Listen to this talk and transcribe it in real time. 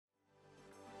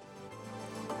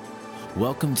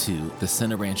Welcome to the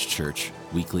Center Ranch Church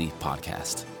Weekly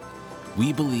Podcast.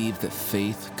 We believe that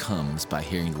faith comes by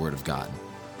hearing the Word of God.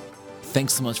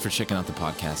 Thanks so much for checking out the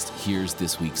podcast. Here's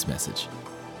this week's message.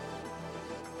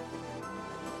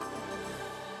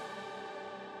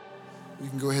 You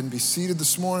can go ahead and be seated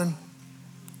this morning.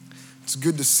 It's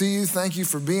good to see you. Thank you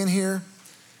for being here.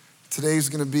 Today's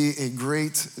going to be a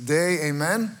great day.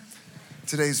 Amen.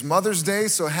 Today's Mother's Day,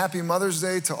 so happy Mother's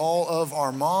Day to all of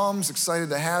our moms. Excited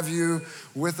to have you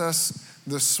with us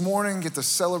this morning. Get to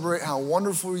celebrate how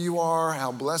wonderful you are,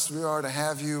 how blessed we are to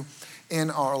have you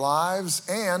in our lives,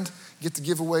 and get to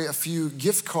give away a few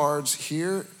gift cards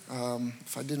here.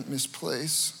 If I didn't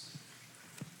misplace,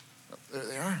 there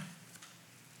they are.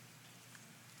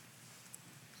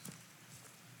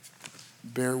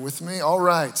 Bear with me. All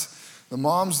right. The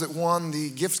moms that won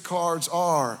the gift cards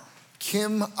are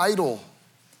Kim Idle,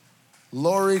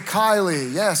 Lori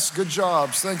Kiley, yes, good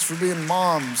jobs. Thanks for being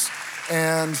moms.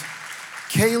 And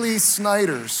Kaylee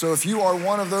Snyder. So if you are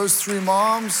one of those three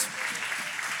moms,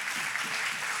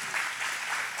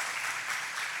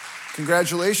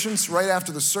 congratulations. Right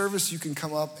after the service, you can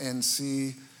come up and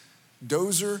see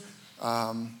Dozer,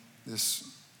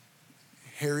 this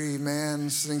hairy man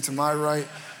sitting to my right.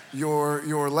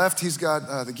 Your left, he's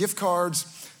got the gift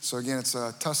cards. So again, it's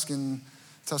a Tuscan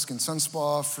Sun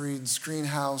Spa, Freed's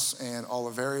Greenhouse, and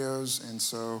Oliverios. And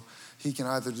so he can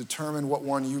either determine what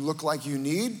one you look like you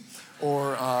need,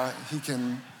 or he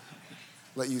can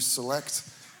let you select.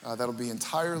 That'll be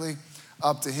entirely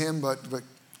up to him, but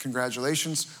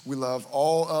congratulations. We love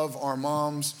all of our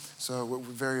moms, so we're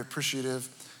very appreciative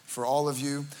for all of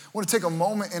you. I want to take a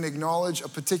moment and acknowledge a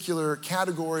particular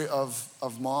category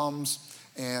of moms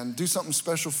and do something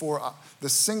special for the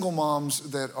single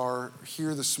moms that are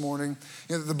here this morning.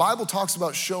 You know, the Bible talks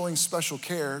about showing special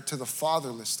care to the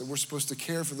fatherless, that we're supposed to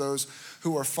care for those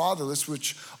who are fatherless,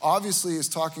 which obviously is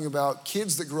talking about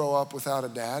kids that grow up without a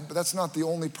dad, but that's not the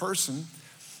only person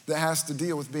that has to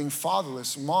deal with being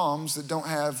fatherless. Moms that don't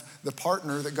have the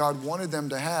partner that God wanted them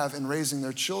to have in raising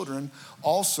their children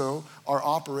also are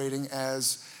operating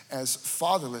as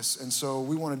fatherless. And so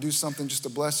we want to do something just to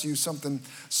bless you, something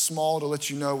small to let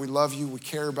you know we love you, we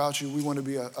care about you, we want to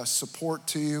be a support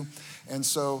to you. And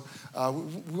so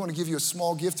we want to give you a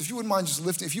small gift. If you wouldn't mind just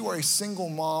lifting, if you are a single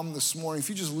mom this morning, if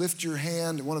you just lift your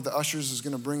hand, one of the ushers is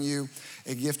going to bring you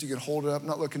a gift. You can hold it up,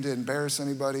 not looking to embarrass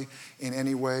anybody in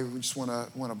any way. We just want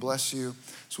to bless you.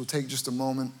 So we'll take just a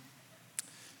moment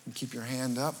and keep your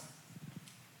hand up.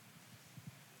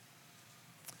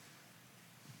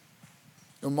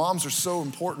 You know, moms are so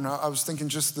important. I was thinking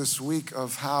just this week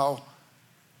of how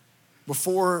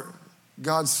before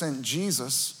God sent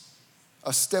Jesus,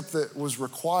 a step that was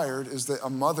required is that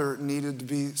a mother needed to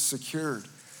be secured,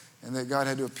 and that God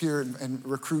had to appear and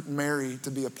recruit Mary to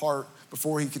be a part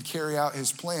before he could carry out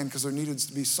his plan, because there needed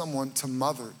to be someone to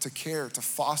mother, to care, to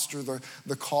foster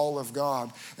the call of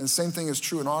God. And the same thing is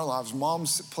true in our lives.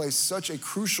 Moms play such a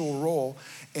crucial role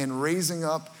in raising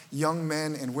up young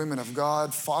men and women of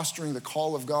God, fostering the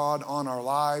call of God on our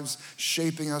lives,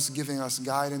 shaping us, giving us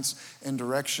guidance and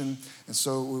direction. And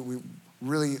so we're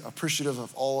really appreciative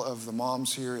of all of the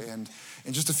moms here. And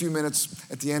in just a few minutes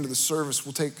at the end of the service,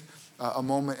 we'll take a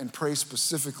moment and pray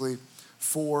specifically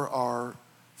for our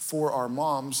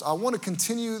moms. I want to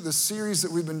continue the series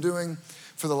that we've been doing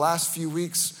for the last few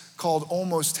weeks called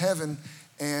Almost Heaven,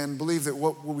 and believe that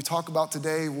what we talk about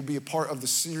today will be a part of the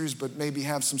series, but maybe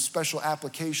have some special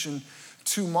application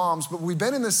to moms. But we've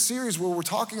been in this series where we're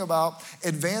talking about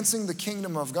advancing the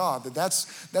kingdom of God.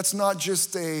 That's not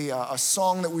just a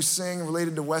song that we sing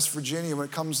related to West Virginia when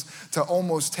it comes to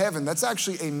Almost Heaven. That's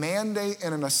actually a mandate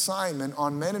and an assignment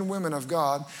on men and women of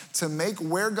God to make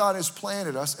where God has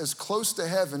planted us as close to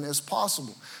heaven as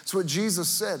possible. That's what Jesus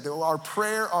said, that our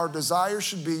prayer, our desire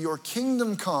should be, your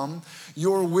kingdom come,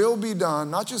 your will be done,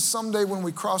 not just someday when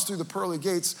we cross through the pearly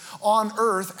gates, on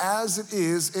earth as it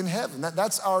is in heaven.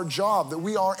 That's our job, that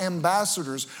we are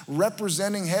ambassadors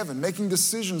representing heaven, making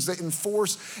decisions that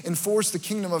enforce the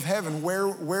kingdom of heaven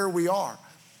where we are.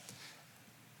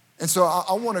 And so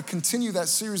I want to continue that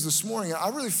series this morning. I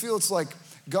really feel it's like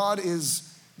God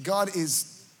is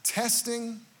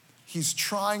testing. He's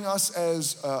trying us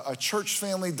as a church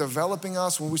family, developing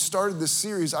us. When we started this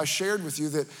series, I shared with you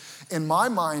that in my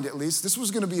mind, at least, this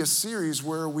was going to be a series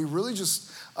where we really just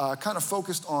kind of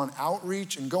focused on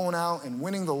outreach and going out and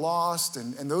winning the lost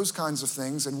and those kinds of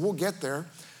things, and we'll get there.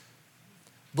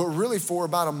 But really for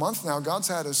about a month now, God's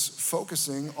had us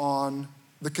focusing on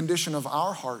the condition of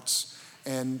our hearts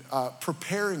and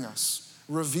preparing us,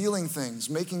 revealing things,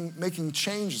 making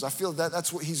changes. I feel that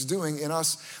that's what he's doing in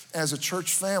us as a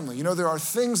church family. You know, there are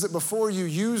things that before you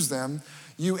use them,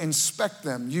 You inspect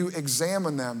them, you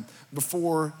examine them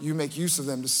before you make use of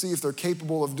them to see if they're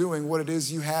capable of doing what it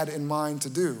is you had in mind to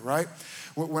do, right?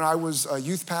 When I was a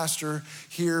youth pastor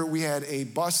here, we had a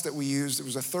bus that we used. It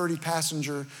was a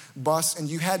 30-passenger bus, and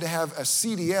you had to have a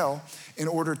CDL in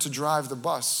order to drive the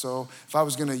bus. So if I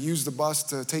was gonna use the bus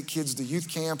to take kids to youth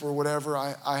camp or whatever,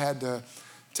 I had to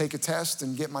take a test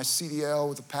and get my CDL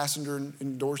with a passenger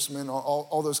endorsement,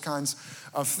 all those kinds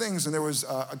of things. And there was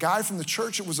a guy from the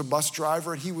church that was a bus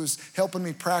driver, and he was helping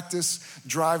me practice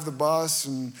drive the bus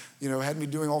and, had me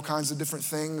doing all kinds of different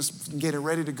things, getting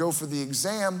ready to go for the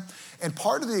exam. And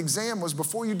part of the exam was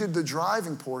before you did the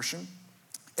driving portion,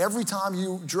 every time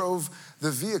you drove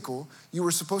the vehicle, you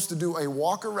were supposed to do a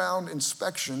walk-around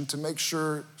inspection to make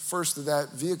sure first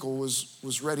that vehicle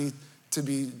was ready to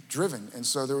be driven. And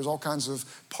so there was all kinds of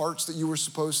parts that you were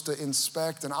supposed to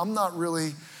inspect. And I'm not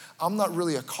really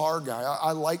a car guy.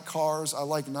 I like cars, I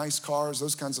like nice cars,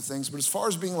 those kinds of things. But as far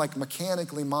as being like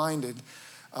mechanically minded,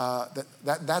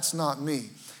 that's not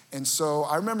me. And so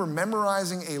I remember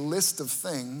memorizing a list of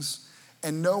things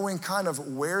and knowing kind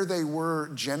of where they were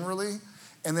generally.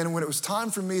 And then when it was time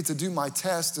for me to do my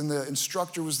test and the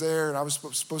instructor was there and I was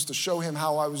supposed to show him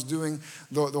how I was doing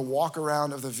the walk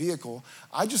around of the vehicle,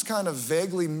 I just kind of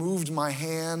vaguely moved my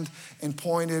hand and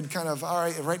pointed kind of,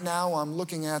 all right now I'm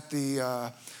looking at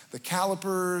the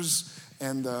calipers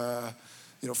and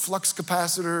the flux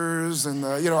capacitors and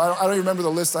I don't even remember the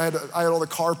list. I had all the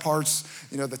car parts,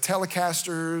 the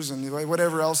Telecasters and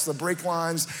whatever else, the brake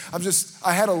lines.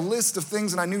 I had a list of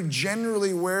things and I knew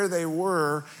generally where they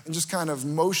were and just kind of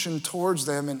motioned towards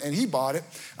them and he bought it.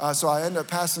 So I ended up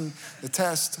passing the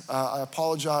test. I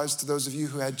apologize to those of you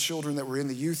who had children that were in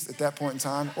the youth at that point in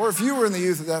time, or if you were in the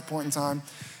youth at that point in time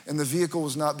and the vehicle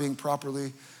was not being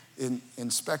properly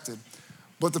inspected.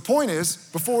 But the point is,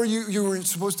 before you were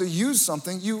supposed to use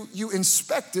something, you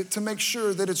inspect it to make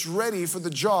sure that it's ready for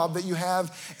the job that you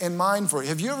have in mind for it.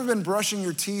 Have you ever been brushing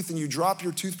your teeth and you drop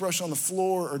your toothbrush on the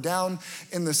floor or down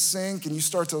in the sink and you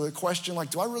start to question,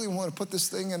 like, do I really want to put this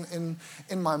thing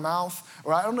in my mouth?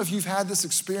 Or I don't know if you've had this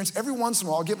experience. Every once in a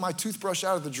while, I'll get my toothbrush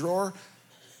out of the drawer.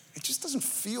 It just doesn't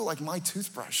feel like my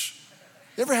toothbrush.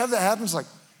 You ever have that happen? It's like,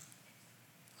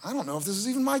 I don't know if this is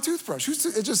even my toothbrush.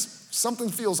 Something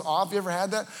feels off. You ever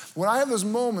had that? When I have those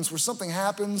moments where something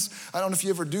happens, I don't know if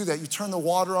you ever do that. You turn the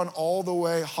water on all the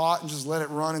way hot and just let it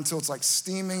run until it's like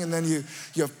steaming, and then you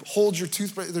hold your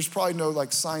toothbrush. There's probably no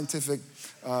like scientific,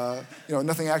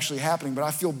 nothing actually happening, but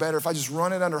I feel better if I just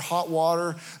run it under hot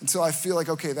water until I feel like,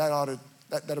 okay, that'll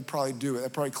probably do it. That'll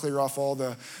probably clear off all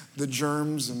the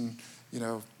germs and,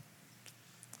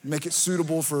 make it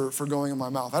suitable for going in my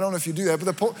mouth. I don't know if you do that,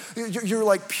 but you're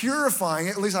like purifying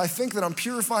it. At least I think that I'm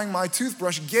purifying my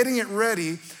toothbrush, getting it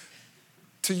ready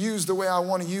to use the way I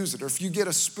want to use it. Or if you get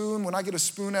a spoon, when I get a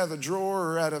spoon out of the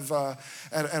drawer or out of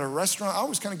at a restaurant, I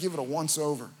always kind of give it a once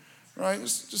over, right?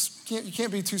 You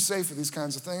can't be too safe with these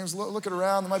kinds of things. Look it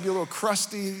around, there might be a little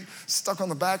crusty stuck on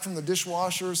the back from the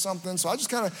dishwasher or something. So I just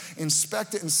kind of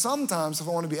inspect it. And sometimes if I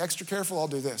want to be extra careful, I'll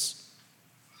do this.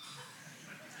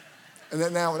 And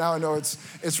then now I know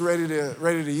it's ready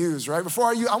to use, right? Before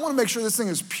I want to make sure this thing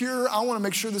is pure. I want to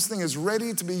make sure this thing is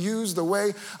ready to be used the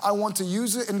way I want to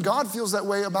use it. And God feels that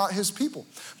way about his people.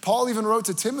 Paul even wrote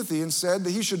to Timothy and said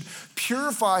that he should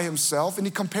purify himself, and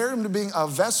he compared him to being a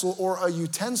vessel or a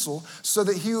utensil so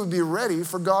that he would be ready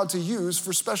for God to use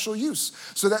for special use.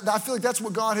 So that I feel like that's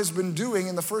what God has been doing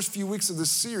in the first few weeks of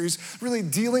this series, really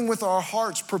dealing with our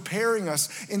hearts, preparing us,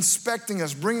 inspecting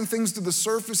us, bringing things to the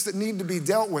surface that need to be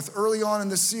dealt with. Early on in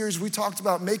this series, we talked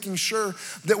about making sure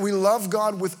that we love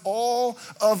God with all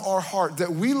of our heart,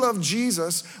 that we love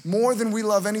Jesus more than we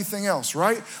love anything else,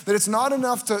 right? That it's not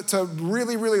enough to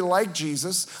really, really like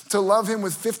Jesus, to love him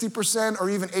with 50% or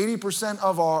even 80%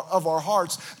 of our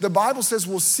hearts. The Bible says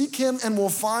we'll seek him and we'll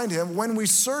find him when we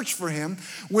search for him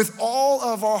with all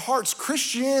of our hearts.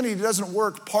 Christianity doesn't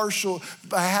work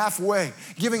halfway,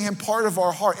 giving him part of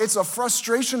our heart. It's a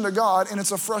frustration to God and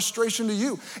it's a frustration to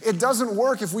you. It doesn't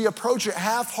work if we approach it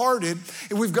half-hearted,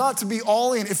 and we've got to be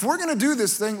all in. If we're going to do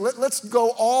this thing, let's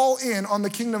go all in on the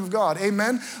kingdom of God.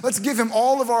 Amen? Let's give him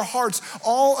all of our hearts,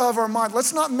 all of our mind.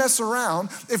 Let's not mess around.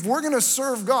 If we're going to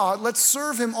serve God, let's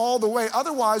serve him all the way.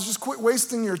 Otherwise, just quit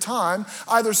wasting your time.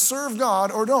 Either serve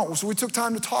God or don't. So we took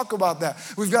time to talk about that.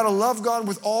 We've got to love God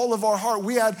with all of our heart.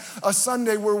 We had a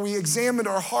Sunday where we examined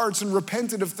our hearts and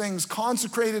repented of things,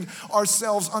 consecrated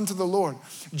ourselves unto the Lord.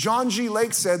 John G.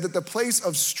 Lake said that the place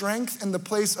of strength and the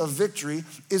place of victory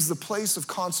is the place of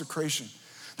consecration.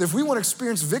 That if we want to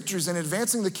experience victories in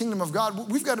advancing the kingdom of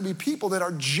God, we've got to be people that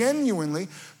are genuinely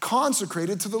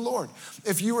consecrated to the Lord.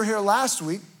 If you were here last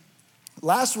week,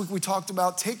 Last week we talked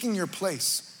about taking your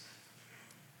place,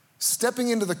 stepping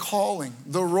into the calling,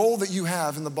 the role that you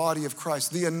have in the body of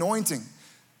Christ, the anointing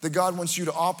that God wants you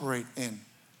to operate in,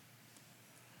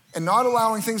 and not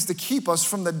allowing things to keep us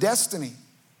from the destiny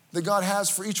that God has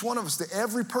for each one of us, that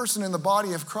every person in the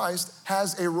body of Christ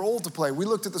has a role to play. We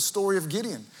looked at the story of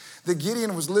Gideon, that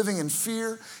Gideon was living in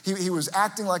fear. He was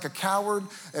acting like a coward.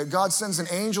 God sends an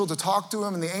angel to talk to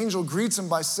him, and the angel greets him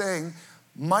by saying,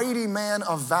 mighty man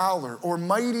of valor, or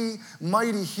mighty,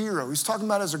 mighty hero. He's talking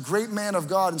about as a great man of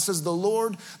God, and says, the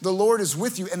Lord is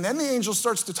with you. And then the angel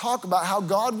starts to talk about how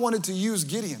God wanted to use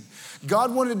Gideon.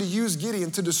 God wanted to use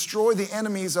Gideon to destroy the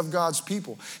enemies of God's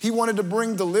people. He wanted to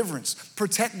bring deliverance,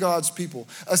 protect God's people,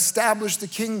 establish the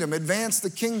kingdom, advance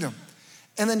the kingdom.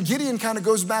 And then Gideon kind of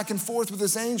goes back and forth with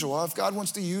this angel. If God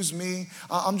wants to use me,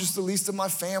 I'm just the least of my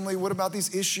family. What about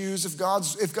these issues? If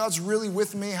God's really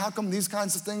with me, how come these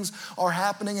kinds of things are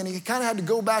happening? And he kind of had to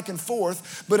go back and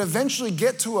forth, but eventually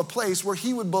get to a place where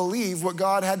he would believe what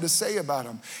God had to say about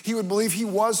him. He would believe he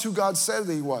was who God said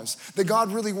that he was, that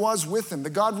God really was with him, that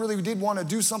God really did want to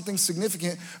do something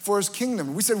significant for his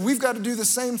kingdom. We said, we've got to do the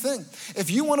same thing. If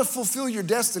you want to fulfill your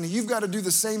destiny, you've got to do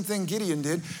the same thing Gideon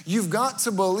did. You've got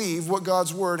to believe what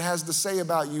God's word has to say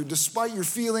about you, despite your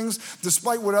feelings,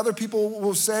 despite what other people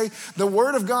will say. The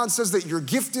word of God says that you're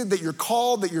gifted, that you're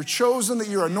called, that you're chosen, that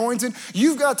you're anointed.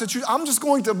 You've got to choose. I'm just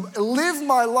going to live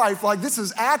my life like this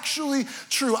is actually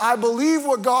true. I believe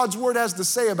what God's word has to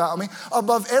say about me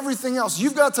above everything else.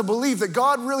 You've got to believe that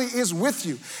God really is with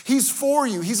you. He's for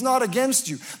you. He's not against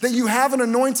you. That you have an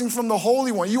anointing from the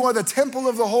Holy One. You are the temple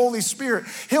of the Holy Spirit.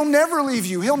 He'll never leave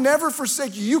you. He'll never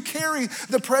forsake you. You carry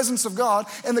the presence of God,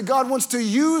 and that God wants to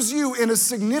use you in a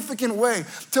significant way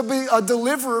to be a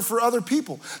deliverer for other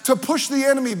people, to push the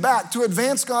enemy back, to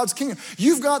advance God's kingdom.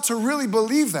 You've got to really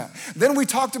believe that. Then we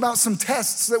talked about some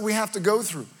tests that we have to go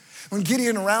through. When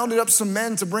Gideon rounded up some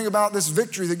men to bring about this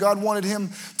victory that God wanted him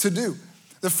to do.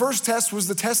 The first test was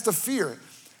the test of fear.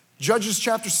 Judges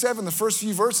chapter 7, the first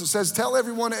few verses says, tell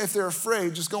everyone if they're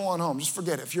afraid, just go on home. Just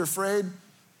forget it. If you're afraid,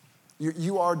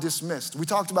 you are dismissed. We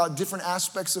talked about different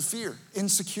aspects of fear,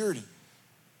 insecurity.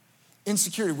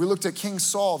 Insecurity. We looked at King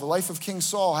Saul, the life of King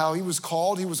Saul, how he was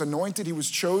called, he was anointed, he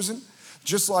was chosen.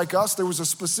 Just like us, there was a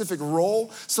specific role,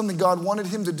 something God wanted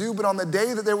him to do, but on the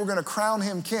day that they were going to crown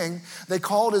him king, they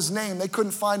called his name. They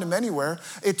couldn't find him anywhere.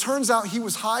 It turns out he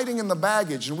was hiding in the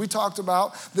baggage, and we talked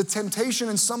about the temptation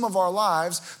in some of our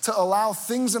lives to allow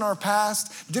things in our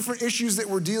past, different issues that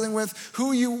we're dealing with, who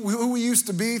we used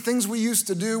to be, things we used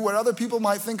to do, what other people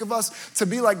might think of us, to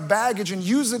be like baggage and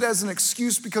use it as an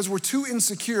excuse because we're too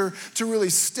insecure to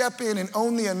really step in and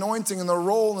own the anointing and the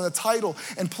role and the title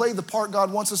and play the part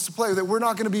God wants us to play. That we're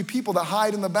not going to be people that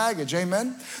hide in the baggage,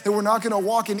 amen? That we're not going to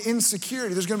walk in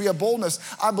insecurity. There's going to be a boldness.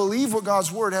 I believe what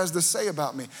God's word has to say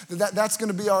about me. That's going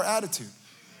to be our attitude.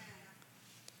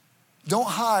 Don't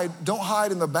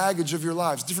hide in the baggage of your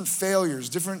lives, different failures,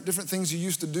 different things you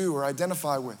used to do or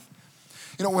identify with.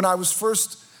 You know, when I was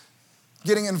first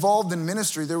getting involved in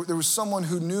ministry, there was someone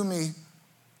who knew me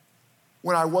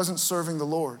when I wasn't serving the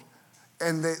Lord.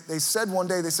 And they said one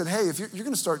day, they said, hey, if you're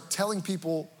going to start telling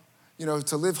people, you know,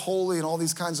 to live holy and all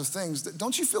these kinds of things,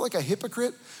 don't you feel like a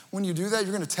hypocrite when you do that?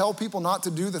 You're going to tell people not to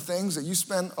do the things that you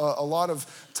spend a lot of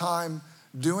time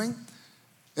doing?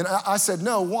 And I said,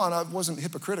 no, one, I wasn't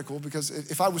hypocritical, because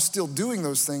if I was still doing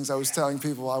those things I was telling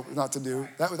people not to do,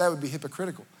 that would be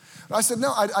hypocritical. But I said,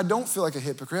 no, I don't feel like a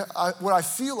hypocrite. What I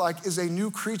feel like is a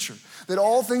new creature, that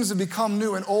all things have become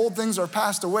new and old things are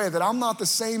passed away, that I'm not the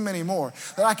same anymore,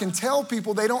 that I can tell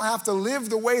people they don't have to live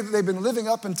the way that they've been living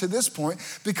up until this point,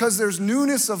 because there's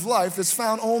newness of life that's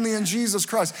found only in Jesus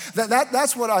Christ.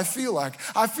 That's what I feel like.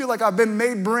 I feel like I've been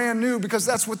made brand new, because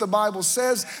that's what the Bible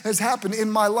says has happened in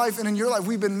my life and in your life.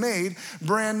 We've been made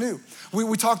brand new.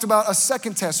 We talked about a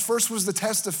second test. First was the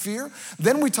test of fear.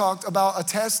 Then we talked about a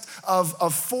test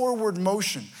of forward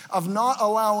motion, of not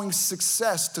allowing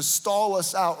success to stall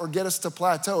us out or get us to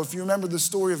plateau. If you remember the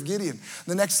story of Gideon,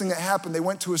 the next thing that happened, they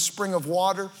went to a spring of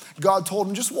water. God told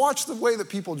him, just watch the way that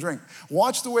people drink.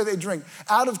 Watch the way they drink.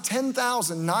 Out of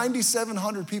 10,000,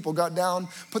 9,700 people got down,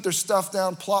 put their stuff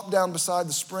down, plopped down beside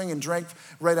the spring and drank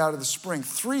right out of the spring.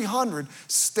 300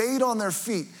 stayed on their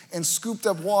feet and scooped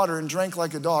up water and drank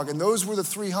like a dog. And those were the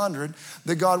 300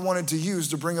 that God wanted to use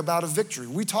to bring about a victory.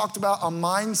 We talked about a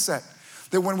mindset,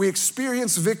 That when we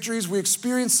experience victories, we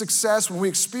experience success, when we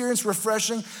experience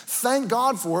refreshing, thank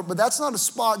God for it, but that's not a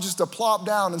spot just to plop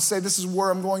down and say, this is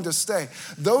where I'm going to stay.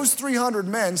 Those 300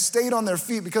 men stayed on their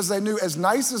feet because they knew, as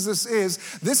nice as this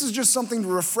is just something to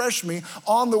refresh me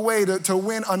on the way to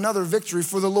win another victory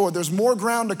for the Lord. There's more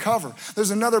ground to cover.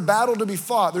 There's another battle to be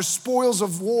fought. There's spoils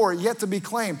of war yet to be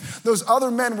claimed. Those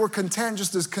other men were content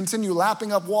just to continue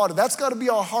lapping up water. That's got to be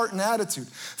our heart and attitude.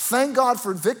 Thank God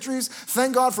for victories.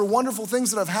 Thank God for wonderful things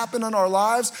that have happened in our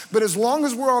lives. But as long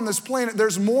as we're on this planet,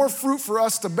 there's more fruit for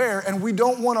us to bear, and we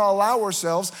don't want to allow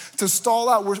ourselves to stall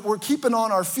out. We're keeping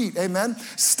on our feet, amen?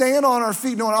 Staying on our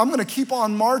feet, knowing I'm going to keep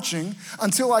on marching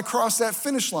until I cross that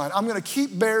finish line. I'm going to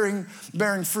keep bearing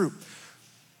fruit.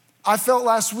 I felt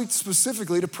last week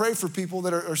specifically to pray for people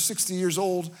that are 60 years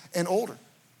old and older.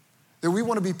 That we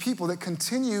want to be people that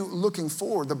continue looking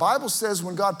forward. The Bible says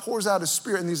when God pours out his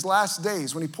Spirit in these last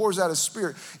days, when he pours out his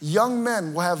Spirit, young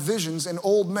men will have visions and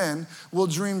old men will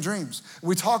dream dreams.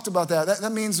 We talked about that.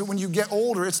 That means that when you get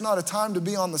older, it's not a time to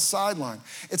be on the sideline.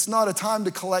 It's not a time to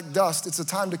collect dust. It's a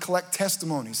time to collect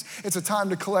testimonies. It's a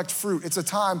time to collect fruit. It's a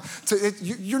time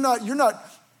you're not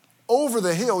over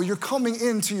the hill, you're coming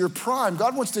into your prime.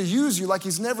 God wants to use you like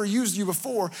he's never used you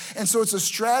before. And so it's a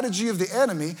strategy of the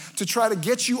enemy to try to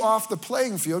get you off the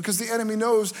playing field because the enemy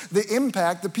knows the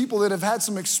impact, the people that have had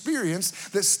some experience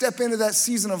that step into that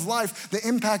season of life, the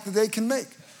impact that they can make.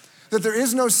 That there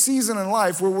is no season in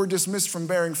life where we're dismissed from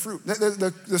bearing fruit.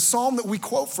 The psalm that we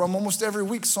quote from almost every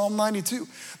week, Psalm 92,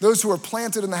 those who are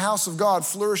planted in the house of God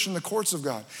flourish in the courts of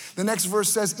God. The next verse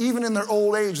says, even in their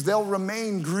old age, they'll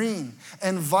remain green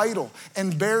and vital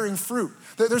and bearing fruit.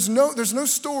 There's no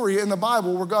story in the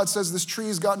Bible where God says this tree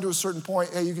has gotten to a certain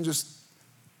point, hey, you can just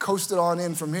coast it on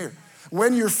in from here.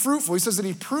 When you're fruitful, he says that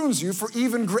he prunes you for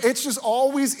even, it's just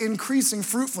always increasing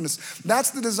fruitfulness.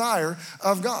 That's the desire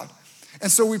of God.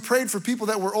 And so we prayed for people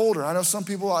that were older. I know some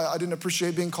people, I didn't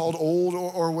appreciate being called old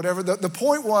or whatever. The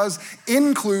point was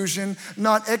inclusion,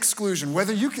 not exclusion.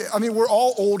 We're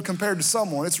all old compared to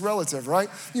someone. It's relative, right?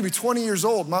 You can be 20 years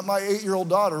old. My 8-year-old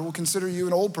daughter will consider you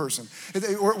an old person.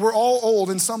 We're all old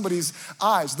in somebody's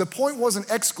eyes. The point wasn't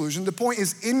exclusion. The point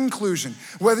is inclusion.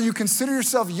 Whether you consider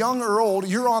yourself young or old,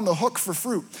 you're on the hook for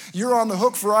fruit. You're on the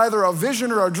hook for either a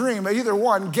vision or a dream. Either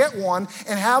one, get one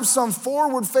and have some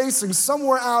forward facing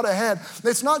somewhere out ahead.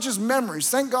 It's not just memories.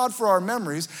 Thank God for our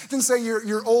memories. It didn't say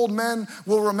your old men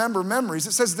will remember memories.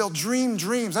 It says they'll dream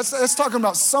dreams. That's talking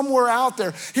about somewhere out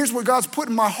there. Here's what God's put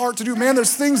in my heart to do. Man,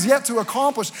 there's things yet to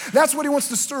accomplish. That's what he wants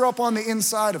to stir up on the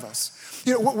inside of us.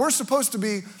 You know, we're supposed to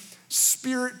be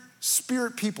spirit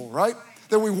people, right?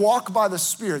 That we walk by the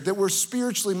Spirit, that we're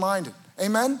spiritually minded.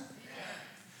 Amen?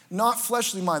 Not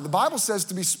fleshly minded. The Bible says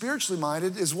to be spiritually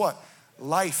minded is what?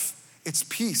 Life. It's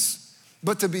peace.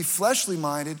 But to be fleshly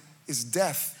minded is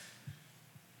death.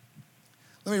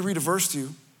 Let me read a verse to you.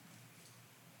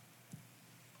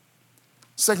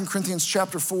 2 Corinthians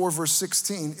chapter 4, verse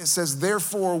 16, it says,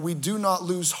 therefore we do not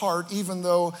lose heart, even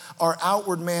though our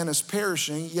outward man is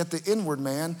perishing, yet the inward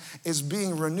man is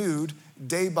being renewed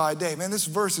day by day. Man, this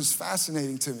verse is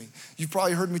fascinating to me. You've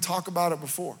probably heard me talk about it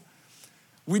before.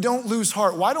 We don't lose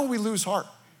heart. Why don't we lose heart?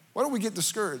 Why don't we get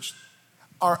discouraged?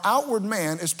 Our outward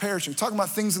man is perishing. Talking about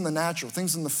things in the natural,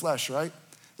 things in the flesh, right?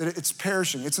 That it's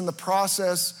perishing. It's in the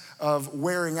process of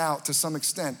wearing out to some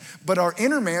extent. But our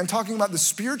inner man, talking about the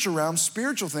spiritual realm,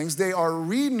 spiritual things, they are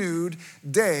renewed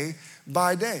day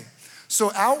by day.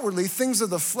 So outwardly, things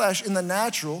of the flesh in the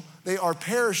natural, they are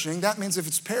perishing. That means if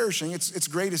it's perishing, its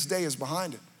greatest day is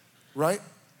behind it, right?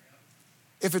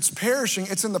 If it's perishing,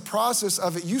 it's in the process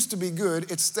of it used to be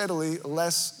good, it's steadily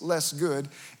less good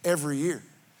every year.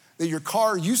 That your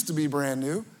car used to be brand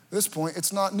new. At this point,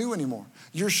 it's not new anymore.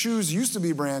 Your shoes used to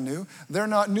be brand new. They're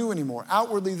not new anymore.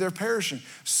 Outwardly, they're perishing.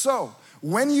 So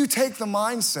when you take the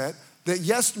mindset that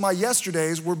yes, my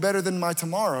yesterdays were better than my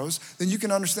tomorrows, then you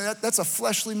can understand that's a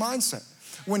fleshly mindset.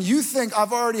 When you think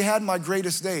I've already had my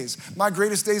greatest days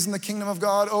in the kingdom of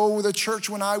God, oh, the church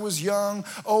when I was young,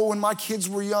 oh, when my kids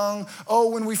were young,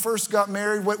 oh, when we first got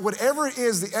married, whatever it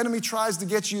is the enemy tries to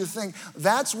get you to think,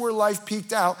 that's where life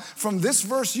peaked out. From this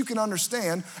verse, you can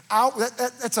understand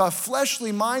that's a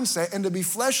fleshly mindset, and to be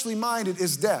fleshly minded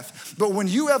is death. But when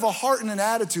you have a heart and an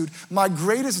attitude, my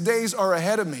greatest days are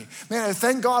ahead of me. Man, I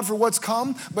thank God for what's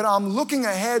come, but I'm looking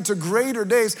ahead to greater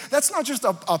days. That's not just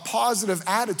a positive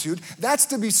attitude. That's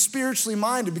to be spiritually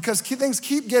minded because things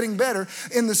keep getting better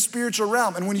in the spiritual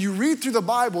realm. And when you read through the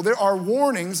Bible, there are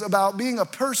warnings about being a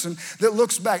person that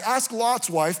looks back. Ask Lot's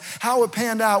wife how it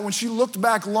panned out when she looked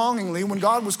back longingly when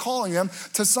God was calling them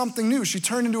to something new. She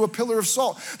turned into a pillar of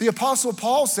salt. The Apostle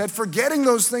Paul said, forgetting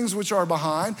those things which are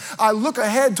behind, I look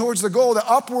ahead towards the goal, the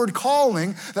upward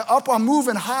calling, I'm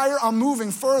moving higher, I'm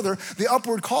moving further, the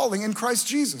upward calling in Christ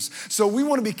Jesus. So we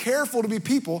want to be careful to be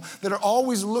people that are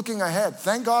always looking ahead.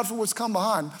 Thank God for what's come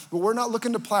behind, but we're not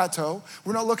looking to plateau.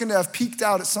 We're not looking to have peaked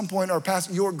out at some point in our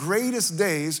past. Your greatest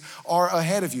days are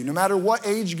ahead of you, no matter what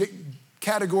age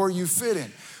category you fit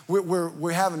in.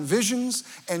 We're having visions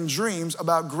and dreams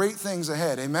about great things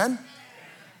ahead. Amen?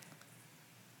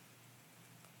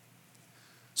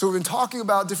 So we've been talking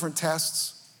about different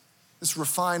tests, this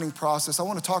refining process. I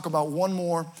want to talk about one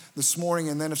more this morning,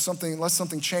 and then unless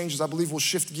something changes, I believe we'll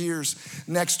shift gears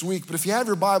next week. But if you have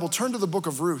your Bible, turn to the book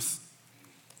of Ruth.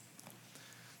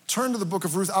 Turn to the book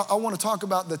of Ruth. I want to talk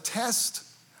about the test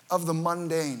of the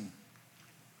mundane.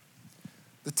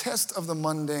 The test of the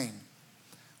mundane.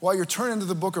 While you're turning to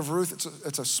the book of Ruth,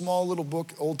 it's a small little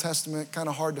book, Old Testament, kind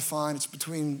of hard to find. It's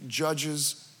between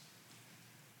Judges,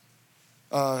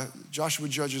 Joshua,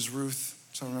 Judges, Ruth.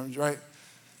 So remember, right?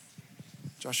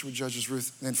 Joshua, Judges,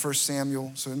 Ruth, and then 1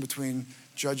 Samuel. So in between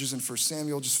Judges and 1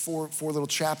 Samuel, just four little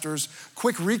chapters.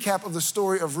 Quick recap of the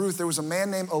story of Ruth. There was a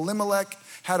man named Elimelech,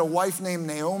 had a wife named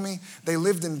Naomi. They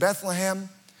lived in Bethlehem,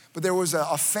 but there was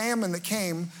a famine that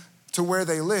came to where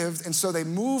they lived, and so they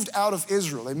moved out of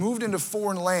Israel. They moved into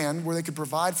foreign land where they could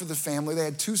provide for the family. They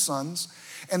had 2 sons,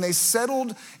 and they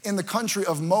settled in the country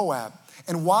of Moab.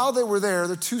 And while they were there,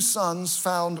 their 2 sons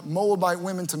found Moabite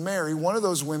women to marry. One of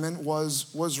those women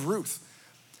was Ruth.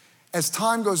 As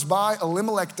time goes by,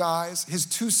 Elimelech dies, his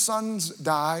 2 sons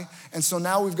die, and so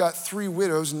now we've got 3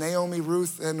 widows, Naomi,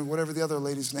 Ruth, and whatever the other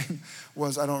lady's name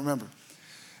was, I don't remember.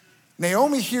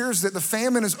 Naomi hears that the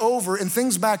famine is over and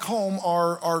things back home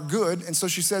are good, and so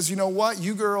she says, you know what,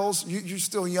 you girls, you're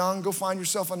still young, go find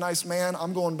yourself a nice man.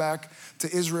 I'm going back to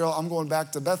Israel, I'm going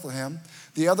back to Bethlehem.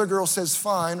 The other girl says,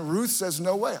 fine. Ruth says,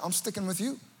 no way, I'm sticking with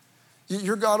you.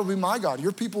 Your God will be my God,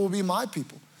 your people will be my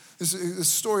people. This is a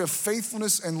story of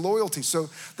faithfulness and loyalty. So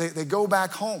they go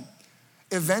back home.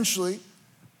 Eventually,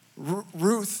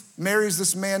 Ruth marries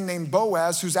this man named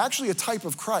Boaz, who's actually a type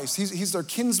of Christ. He's their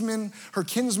kinsman, her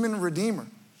kinsman redeemer.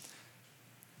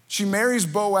 She marries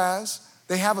Boaz.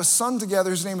 They have a son together.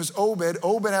 His name is Obed.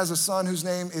 Obed has a son whose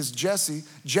name is Jesse.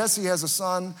 Jesse has a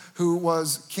son who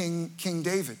was King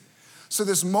David. So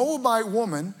this Moabite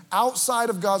woman,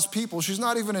 outside of God's people, she's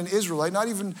not even an Israelite, not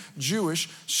even Jewish.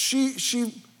 She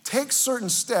takes certain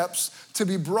steps to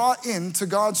be brought into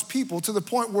God's people to the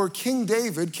point where King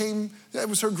David came, that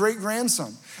was her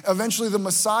great-grandson. Eventually the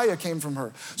Messiah came from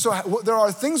her. So there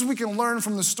are things we can learn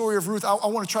from the story of Ruth. I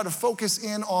want to try to focus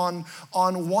in on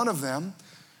one of them,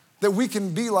 that we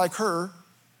can be like her.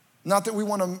 Not that we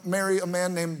want to marry a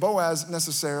man named Boaz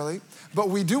necessarily, but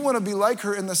we do want to be like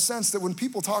her in the sense that when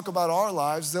people talk about our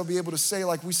lives, they'll be able to say,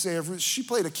 like we say of Ruth, she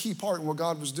played a key part in what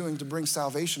God was doing to bring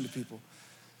salvation to people.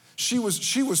 She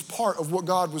was part of what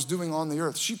God was doing on the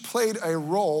earth. She played a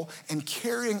role in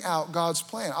carrying out God's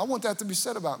plan. I want that to be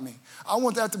said about me. I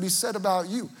want that to be said about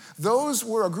you. Those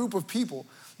were a group of people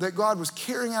that God was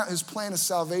carrying out his plan of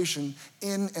salvation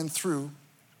in and through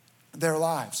their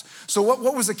lives. So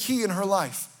what was a key in her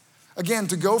life? Again,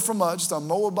 to go from just a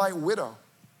Moabite widow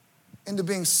into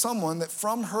being someone that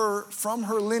from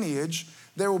her lineage,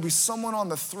 there will be someone on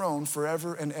the throne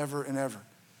forever and ever and ever.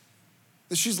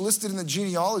 That she's listed in the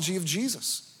genealogy of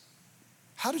Jesus.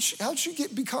 How did she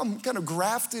become kind of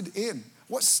grafted in?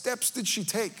 What steps did she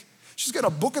take? She's got a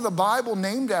book of the Bible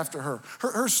named after her.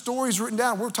 Her story's written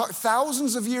down. We're talking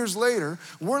thousands of years later.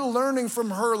 We're learning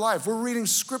from her life. We're reading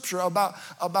scripture about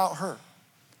her.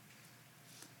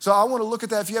 So I want to look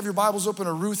at that. If you have your Bibles open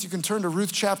to Ruth, you can turn to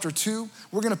Ruth chapter 2.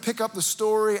 We're going to pick up the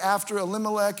story after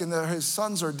Elimelech and his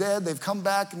sons are dead. They've come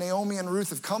back. Naomi and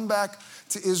Ruth have come back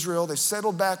to Israel. They've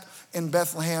settled back in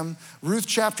Bethlehem. Ruth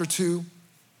chapter 2,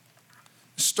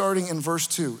 starting in verse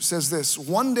 2, says this: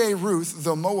 One day Ruth,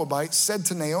 the Moabite, said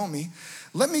to Naomi,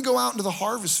 let me go out into the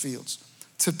harvest fields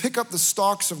to pick up the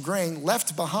stalks of grain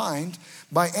left behind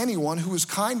by anyone who is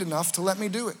kind enough to let me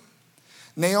do it.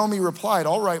 Naomi replied,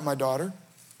 all right, my daughter,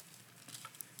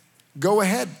 go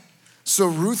ahead. So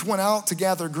Ruth went out to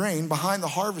gather grain behind the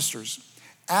harvesters.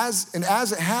 As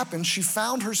it happened, she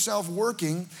found herself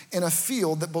working in a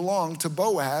field that belonged to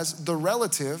Boaz, the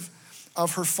relative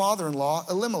of her father-in-law,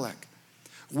 Elimelech.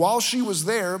 While she was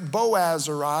there, Boaz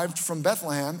arrived from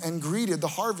Bethlehem and greeted the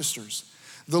harvesters.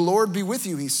 The Lord be with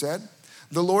you, he said.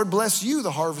 The Lord bless you,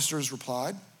 the harvesters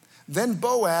replied. Then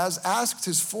Boaz asked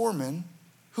his foreman,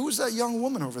 who is that young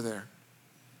woman over there?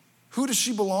 Who does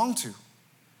she belong to?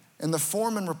 And the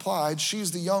foreman replied,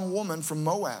 she's the young woman from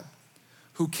Moab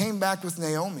who came back with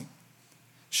Naomi.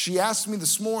 She asked me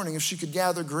this morning if she could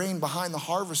gather grain behind the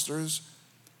harvesters.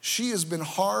 She has been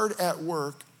hard at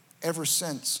work ever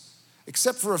since,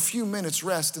 except for a few minutes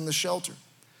rest in the shelter.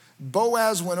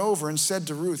 Boaz went over and said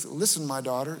to Ruth, listen, my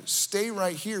daughter, stay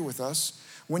right here with us.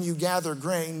 When you gather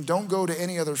grain, don't go to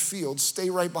any other field. Stay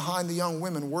right behind the young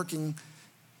women working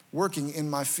in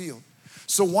my field.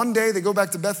 So one day they go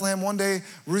back to Bethlehem. One day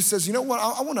Ruth says, you know what,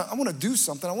 I want to do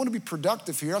something. I want to be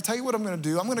productive here. I'll tell you what I'm going to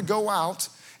do. I'm going to go out,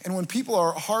 and when people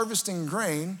are harvesting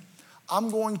grain, I'm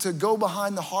going to go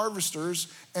behind the harvesters,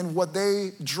 and what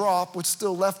they drop, what's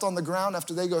still left on the ground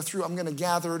after they go through, I'm going to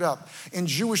gather it up. In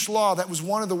Jewish law, that was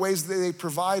one of the ways that they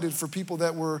provided for people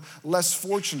that were less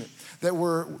fortunate, that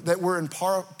were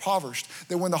impoverished.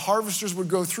 That when the harvesters would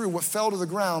go through, what fell to the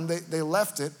ground, they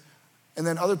left it, and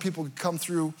then other people could come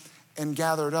through and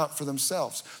gather it up for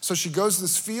themselves. So she goes to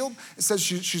this field. It says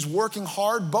she's working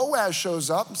hard. Boaz shows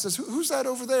up and says, who's that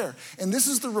over there? And this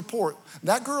is the report.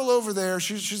 That girl over there,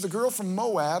 she's the girl from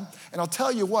Moab. And I'll tell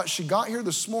you what, she got here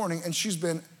this morning and she's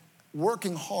been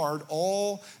working hard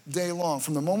all day long.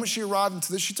 From the moment she arrived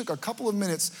into this, she took a couple of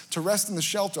minutes to rest in the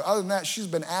shelter. Other than that, she's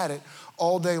been at it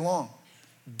all day long.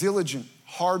 Diligent,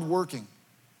 hardworking.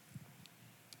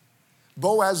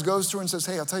 Boaz goes to her and says,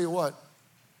 hey, I'll tell you what,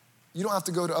 you don't have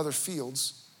to go to other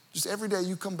fields. Just every day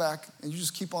you come back and you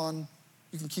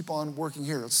can keep on working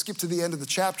here. Let's skip to the end of the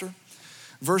chapter.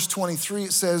 Verse 23,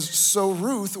 it says, so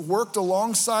Ruth worked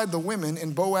alongside the women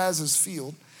in Boaz's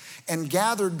field and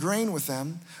gathered grain with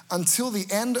them until the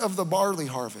end of the barley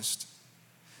harvest.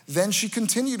 Then she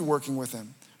continued working with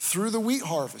them through the wheat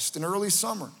harvest in early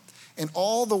summer. And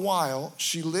all the while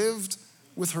she lived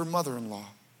with her mother-in-law.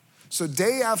 So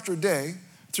day after day,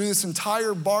 through this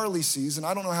entire barley season,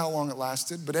 I don't know how long it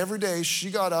lasted, but every day she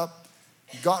got up,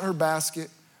 got her basket,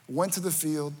 went to the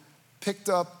field, picked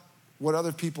up what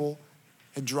other people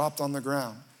had dropped on the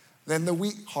ground. Then the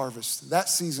wheat harvest, that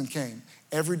season came.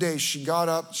 Every day she got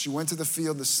up, she went to the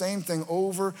field, the same thing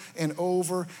over and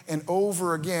over and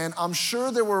over again. I'm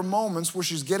sure there were moments where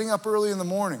she's getting up early in the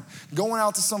morning, going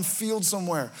out to some field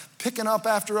somewhere, picking up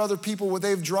after other people what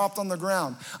they've dropped on the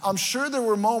ground. I'm sure there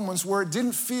were moments where it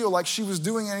didn't feel like she was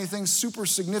doing anything super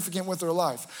significant with her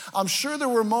life. I'm sure there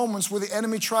were moments where the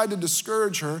enemy tried to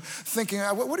discourage her, thinking,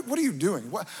 what are you doing?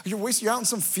 You're out in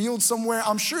some field somewhere.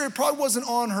 I'm sure it probably wasn't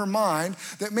on her mind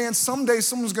that, man, someday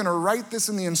someone's going to write this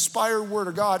in the inspired word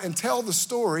of God and tell the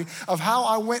story of how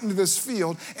I went into this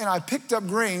field and I picked up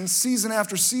grain season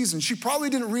after season. She probably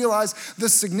didn't realize the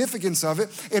significance of it.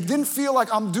 It didn't feel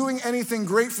like I'm doing anything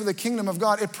great for the kingdom of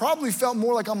God. It probably felt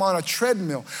more like I'm on a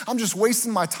treadmill. I'm just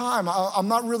wasting my time. I'm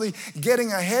not really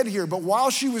getting ahead here. But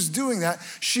while she was doing that,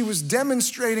 she was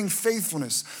demonstrating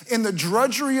faithfulness. In the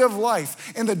drudgery of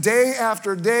life, in the day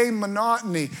after day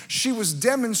monotony, she was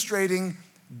demonstrating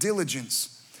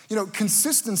diligence. You know,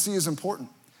 consistency is important.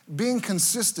 Being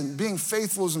consistent, being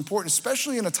faithful is important,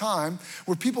 especially in a time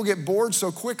where people get bored so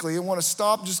quickly and want to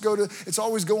stop, it's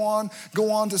always go on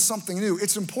to something new.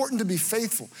 It's important to be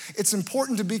faithful. It's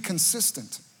important to be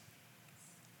consistent.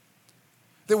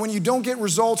 That when you don't get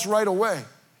results right away,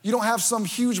 you don't have some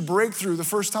huge breakthrough the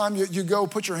first time you go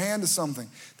put your hand to something,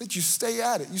 that you stay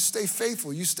at it, you stay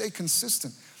faithful, you stay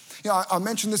consistent. You know, I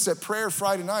mentioned this at prayer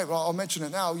Friday night. Well, I'll mention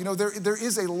it now. You know, there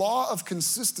is a law of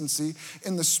consistency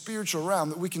in the spiritual realm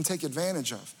that we can take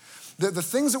advantage of. The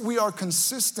things that we are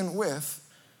consistent with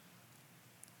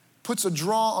puts a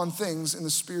draw on things in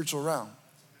the spiritual realm.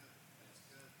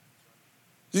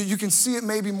 You can see it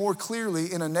maybe more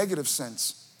clearly in a negative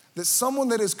sense. That someone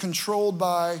that is controlled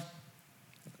by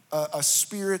a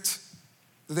spirit,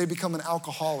 that they become an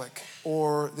alcoholic,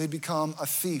 or they become a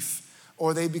thief,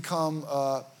 or they become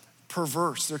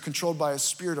perverse. They're controlled by a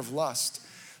spirit of lust.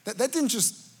 That didn't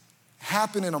just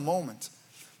happen in a moment.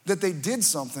 That they did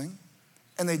something,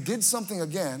 and they did something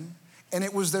again, and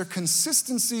it was their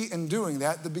consistency in doing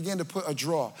that began to put a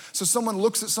draw. So someone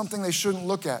looks at something they shouldn't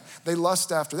look at. They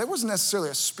lust after. That wasn't necessarily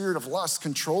a spirit of lust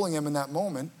controlling them in that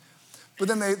moment, but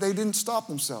then they didn't stop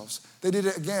themselves. They did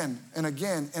it again and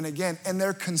again and again, and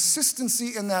their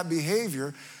consistency in that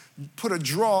behavior put a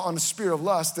draw on the spirit of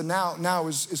lust that now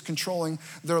is controlling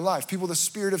their life. People with a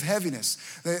spirit of heaviness,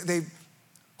 they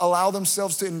allow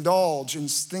themselves to indulge in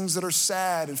things that are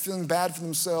sad and feeling bad for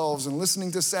themselves and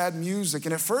listening to sad music.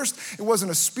 And at first, it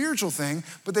wasn't a spiritual thing,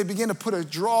 but they began to put a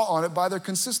draw on it by their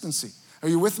consistency. Are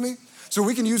you with me? So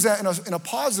we can use that in a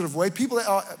positive way. People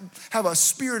that have a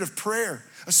spirit of prayer,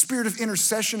 a spirit of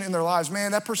intercession in their lives.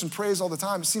 Man, that person prays all the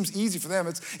time. It seems easy for them.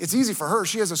 It's easy for her.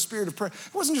 She has a spirit of prayer.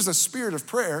 It wasn't just a spirit of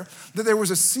prayer, that there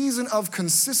was a season of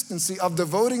consistency, of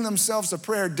devoting themselves to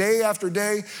prayer day after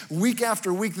day, week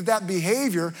after week, that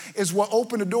behavior is what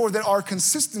opened a door, that our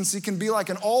consistency can be like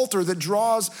an altar that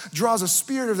draws a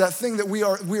spirit of that thing that we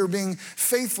are being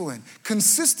faithful in.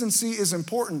 Consistency is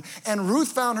important. And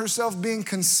Ruth found herself being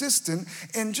consistent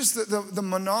in just the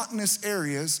monotonous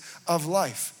areas of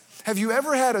life. Have you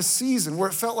ever had a season where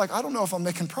it felt like, I don't know if I'm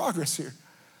making progress here?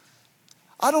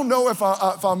 I don't know if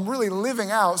I'm really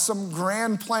living out some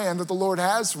grand plan that the Lord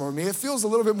has for me. It feels a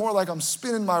little bit more like I'm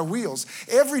spinning my wheels.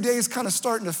 Every day is kind of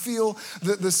starting to feel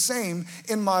the same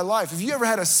in my life. Have you ever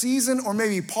had a season or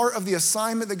maybe part of the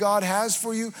assignment that God has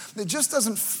for you that just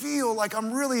doesn't feel like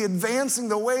I'm really advancing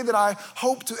the way that I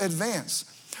hope to advance?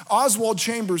 Oswald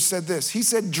Chambers said this. He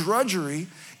said, drudgery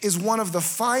is one of the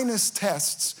finest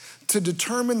tests to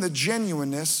determine the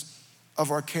genuineness of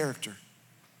our character.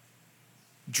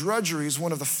 Drudgery is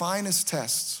one of the finest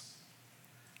tests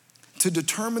to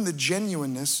determine the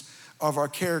genuineness of our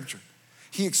character.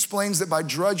 He explains that by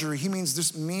drudgery, he means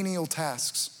just menial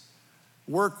tasks.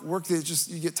 Work that just,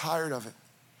 you get tired of it.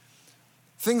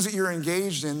 Things that you're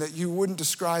engaged in that you wouldn't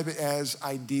describe it as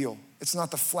ideal. It's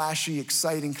not the flashy,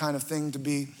 exciting kind of thing to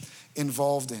be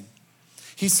involved in.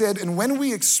 He said, and when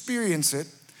we experience it,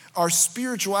 our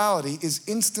spirituality is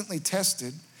instantly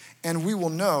tested, and we will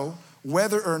know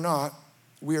whether or not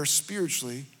we are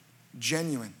spiritually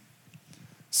genuine.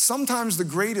 Sometimes the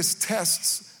greatest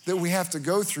tests that we have to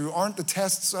go through aren't the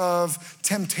tests of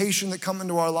temptation that come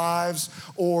into our lives,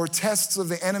 or tests of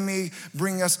the enemy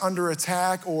bringing us under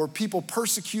attack, or people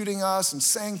persecuting us and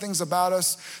saying things about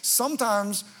us.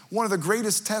 Sometimes one of the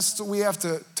greatest tests that we have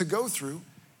to go through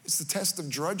is the test of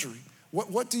drudgery.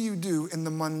 What do you do in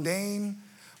the mundane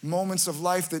moments of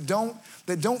life that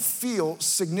don't feel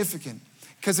significant?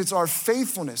 Because it's our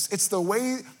faithfulness. It's the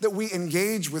way that we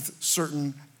engage with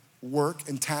certain work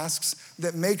and tasks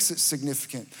that makes it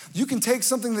significant. You can take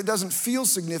something that doesn't feel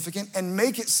significant and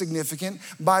make it significant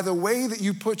by the way that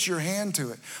you put your hand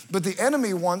to it. But the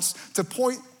enemy wants to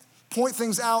point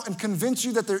things out and convince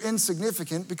you that they're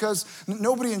insignificant, because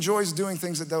nobody enjoys doing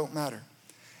things that don't matter.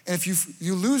 And if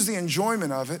you lose the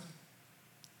enjoyment of it,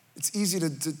 it's easy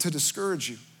to discourage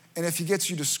you. And if he gets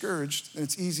you discouraged, then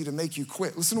it's easy to make you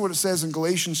quit. Listen to what it says in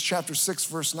Galatians chapter 6,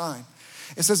 verse 9.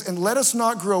 It says, and let us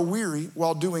not grow weary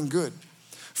while doing good,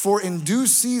 for in due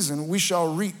season we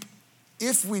shall reap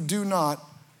if we do not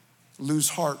lose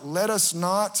heart. Let us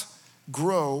not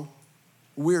grow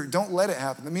weary. Don't let it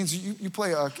happen. That means you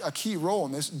play a key role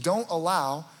in this. Don't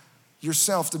allow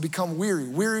yourself to become weary.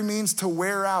 Weary means to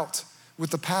wear out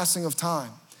with the passing of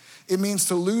time. It means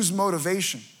to lose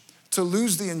motivation, to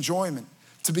lose the enjoyment,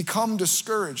 to become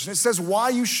discouraged. And it says why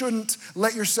you shouldn't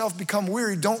let yourself become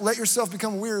weary. Don't let yourself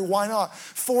become weary. Why not?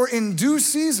 For in due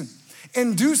season,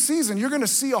 you're gonna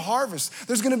see a harvest.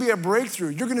 There's gonna be a breakthrough.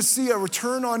 You're gonna see a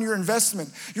return on your investment.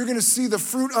 You're gonna see the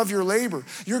fruit of your labor.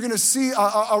 You're gonna see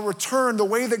a return, the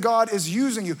way that God is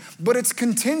using you. But it's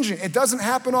contingent. It doesn't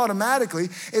happen automatically.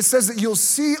 It says that you'll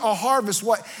see a harvest.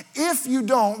 What? If you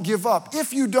don't give up,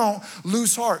 if you don't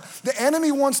lose heart. The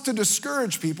enemy wants to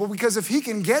discourage people, because if he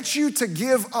can get you to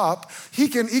give up, he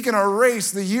can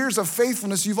erase the years of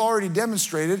faithfulness you've already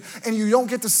demonstrated, and you don't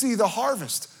get to see the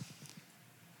harvest.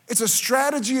 It's a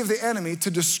strategy of the enemy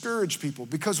to discourage people,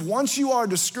 because once you are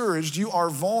discouraged, you are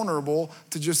vulnerable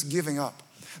to just giving up.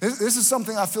 This is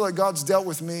something I feel like God's dealt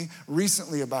with me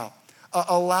recently about.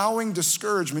 Allowing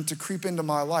discouragement to creep into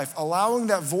my life, allowing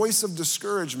that voice of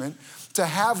discouragement to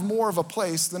have more of a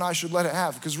place than I should let it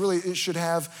have, because really it should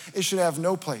have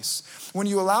no place. When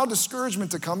you allow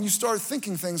discouragement to come, you start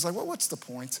thinking things like, well, what's the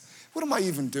point? What am I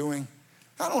even doing?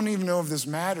 I don't even know if this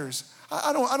matters.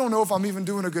 I don't know if I'm even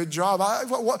doing a good job. I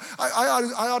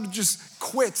ought to just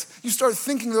quit. You start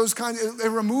thinking those kinds, it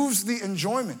removes the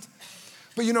enjoyment.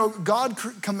 But God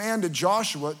commanded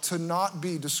Joshua to not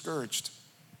be discouraged.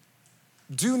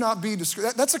 Do not be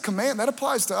discouraged. That's a command. That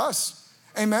applies to us.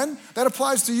 Amen? That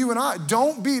applies to you and I.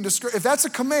 Don't be discouraged. If that's a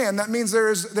command, that means there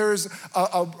is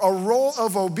a role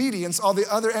of obedience on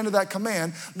the other end of that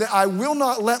command, that I will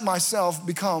not let myself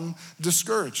become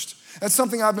discouraged. That's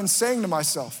something I've been saying to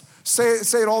myself. Say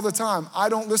it all the time. I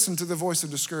don't listen to the voice of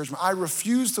discouragement. I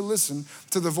refuse to listen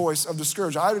to the voice of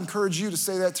discouragement. I'd encourage you to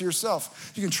say that to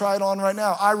yourself. You can try it on right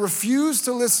now. I refuse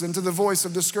to listen to the voice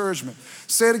of discouragement.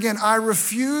 Say it again. I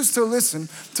refuse to listen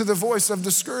to the voice of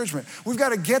discouragement. We've got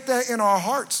to get that in our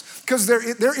hearts, because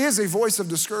there is a voice of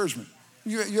discouragement.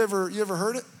 You ever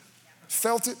heard it?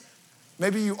 Felt it?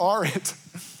 Maybe you are it.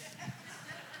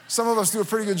 Some of us do a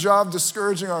pretty good job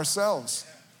discouraging ourselves.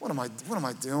 What am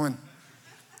I doing?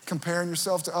 Comparing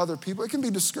yourself to other people. It can be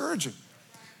discouraging.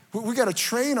 We got to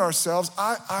train ourselves.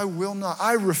 I will not.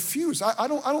 I refuse. I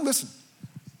don't listen.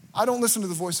 I don't listen to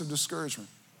the voice of discouragement.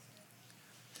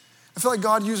 I feel like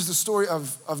God used the story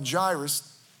of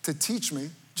Jairus to teach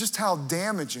me just how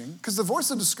damaging, because the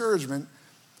voice of discouragement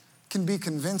can be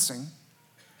convincing,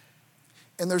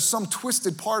 and there's some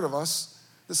twisted part of us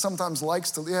that sometimes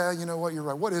likes to, yeah, you know what, you're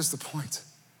right. What is the point?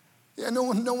 Yeah, no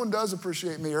one does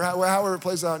appreciate me, or however it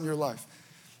plays out in your life.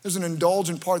 There's an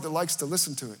indulgent part that likes to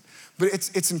listen to it. But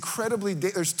it's incredibly,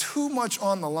 there's too much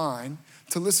on the line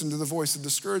to listen to the voice of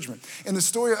discouragement. In the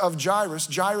story of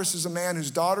Jairus is a man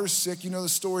whose daughter's sick. You know the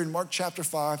story in Mark chapter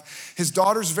 5. His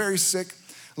daughter's very sick,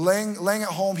 laying at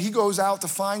home. He goes out to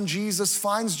find Jesus,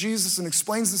 finds Jesus and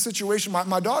explains the situation.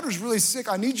 My daughter's really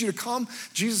sick. I need you to come.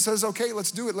 Jesus says, okay,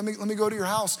 let's do it. Let me go to your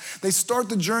house. They start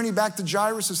the journey back to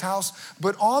Jairus' house.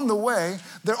 But on the way,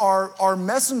 there are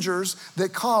messengers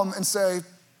that come and say,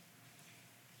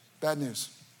 bad news.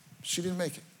 She didn't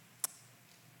make it.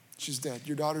 She's dead.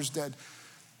 Your daughter's dead.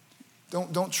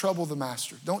 Don't trouble the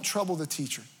master. Don't trouble the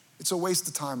teacher. It's a waste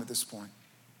of time at this point.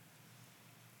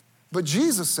 But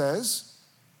Jesus says,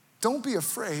 don't be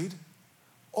afraid,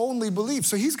 only believe.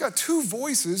 So he's got two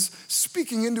voices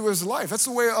speaking into his life. That's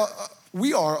the way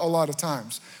we are a lot of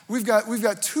times. We've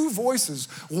got two voices.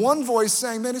 One voice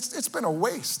saying, man, it's been a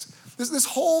waste. This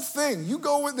whole thing, you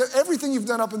go with everything you've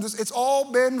done up in this, it's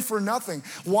all been for nothing.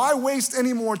 Why waste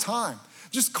any more time?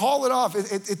 Just call it off.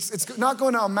 It's not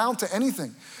going to amount to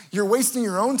anything. You're wasting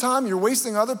your own time. You're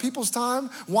wasting other people's time.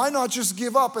 Why not just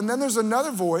give up? And then there's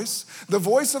another voice, the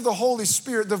voice of the Holy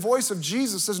Spirit, the voice of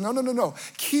Jesus says, no.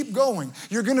 Keep going.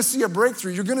 You're going to see a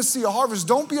breakthrough. You're going to see a harvest.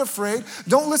 Don't be afraid.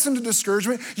 Don't listen to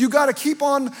discouragement. You got to keep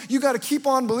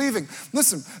on believing.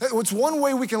 Listen, it's one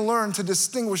way we can learn to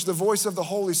distinguish the voice of the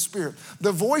Holy Spirit.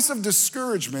 The voice of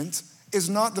discouragement is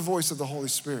not the voice of the Holy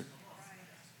Spirit.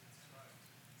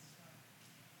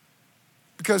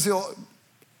 Because he'll,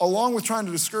 along with trying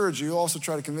to discourage you, he'll also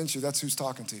try to convince you that's who's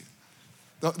talking to you.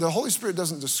 The Holy Spirit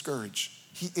doesn't discourage.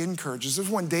 He encourages. This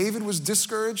is when David was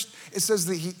discouraged, it says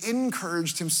that he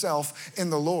encouraged himself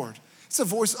in the Lord. It's a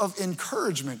voice of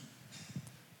encouragement.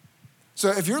 So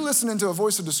if you're listening to a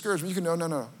voice of discouragement, you can know,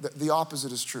 no. The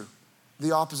opposite is true.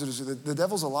 The opposite is true. The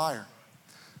devil's a liar.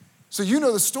 So you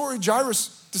know the story.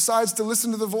 Jairus decides to listen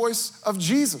to the voice of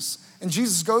Jesus. And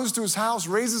Jesus goes to his house,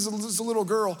 raises a little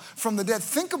girl from the dead.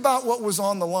 Think about what was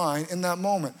on the line in that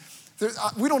moment.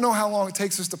 We don't know how long it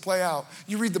takes us to play out.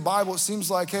 You read the Bible, it seems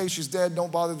like, hey, she's dead,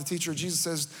 don't bother the teacher. Jesus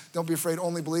says, don't be afraid,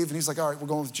 only believe. And he's like, all right, we're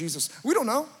going with Jesus. We don't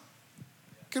know.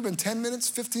 Could have been 10 minutes,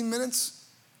 15 minutes,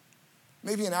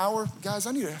 maybe an hour. Guys,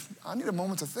 I need a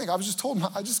moment to think. I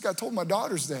just got told my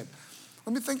daughter's dead.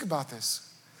 Let me think about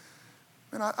this.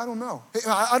 Man, I don't know.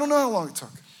 I don't know how long it took.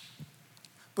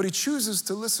 But he chooses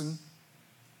to listen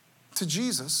to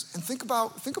Jesus and think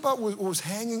about what was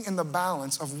hanging in the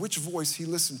balance of which voice he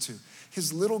listened to.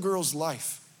 His little girl's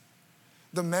life,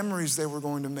 the memories they were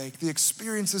going to make, the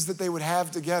experiences that they would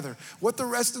have together, what the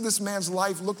rest of this man's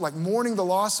life looked like, mourning the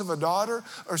loss of a daughter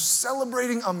or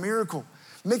celebrating a miracle,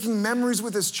 making memories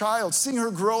with his child, seeing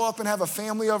her grow up and have a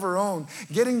family of her own,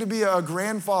 getting to be a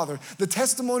grandfather, the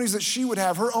testimonies that she would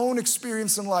have, her own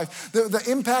experience in life, the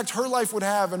impact her life would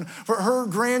have, and for her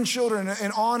grandchildren,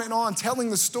 and on, telling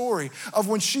the story of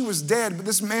when she was dead, but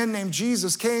this man named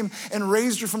Jesus came and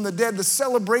raised her from the dead, the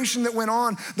celebration that went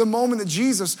on, the moment that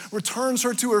Jesus returns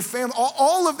her to her family.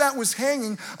 All of that was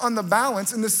hanging on the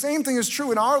balance, and the same thing is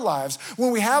true in our lives.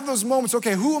 When we have those moments,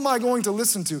 okay, who am I going to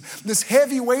listen to? This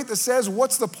heavy weight that says,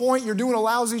 what's the point? You're doing a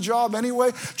lousy job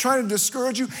anyway, trying to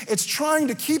discourage you. It's trying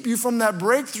to keep you from that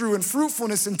breakthrough and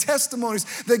fruitfulness and testimonies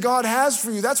that God has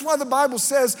for you. That's why the Bible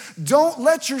says, don't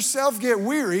let yourself get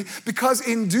weary, because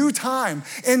in due time,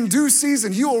 in due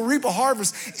season, you will reap a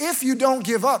harvest if you don't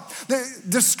give up. The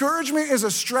discouragement is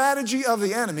a strategy of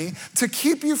the enemy to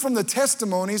keep you from the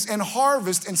testimonies and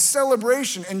harvest and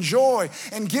celebration and joy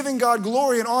and giving God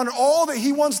glory and honor, all that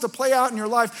he wants to play out in your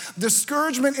life.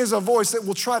 Discouragement is a voice that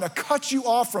will try to cut you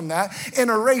off from that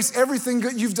and erase everything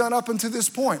that you've done up until this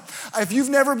point. If you've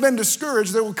never been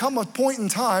discouraged, there will come a point in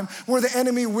time where the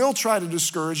enemy will try to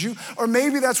discourage you, or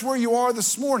maybe that's where you are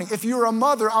this morning. If you're a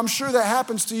mother, I'm sure that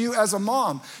happens to you as a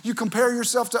mom. You compare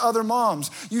yourself to other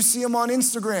moms. You see them on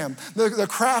Instagram. The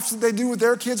crafts that they do with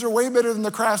their kids are way better than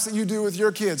the crafts that you do with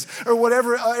your kids, or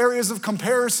whatever areas of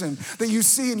comparison that you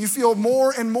see, and you feel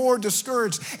more and more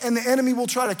discouraged, and the enemy will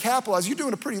try to capitalize. You're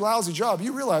doing a pretty lousy job.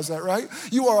 You realize that, right?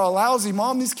 You are a lousy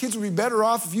mentality, Mom, these kids would be better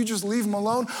off if you just leave them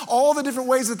alone. All the different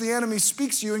ways that the enemy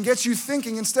speaks to you and gets you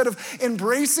thinking, instead of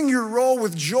embracing your role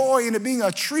with joy and it being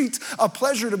a treat, a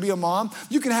pleasure to be a mom,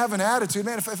 you can have an attitude,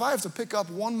 man, if I have to pick up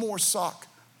one more sock,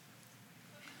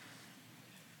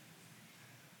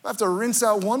 if I have to rinse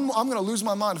out one more, I'm going to lose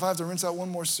my mind if I have to rinse out one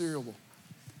more cereal bowl.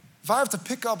 If I have to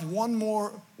pick up one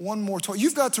more toy,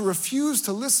 you've got to refuse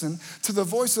to listen to the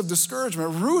voice of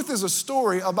discouragement. Ruth is a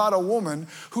story about a woman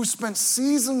who spent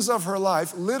seasons of her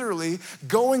life literally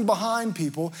going behind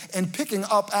people and picking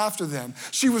up after them.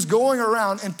 She was going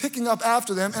around and picking up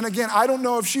after them. And again, I don't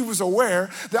know if she was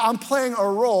aware that I'm playing a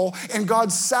role in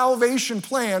God's salvation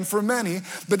plan for many,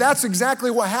 but that's exactly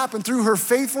what happened through her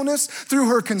faithfulness, through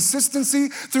her consistency,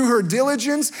 through her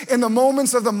diligence, in the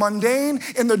moments of the mundane,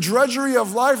 in the drudgery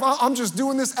of life. I'm just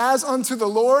doing this as unto the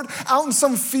Lord, out in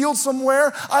some field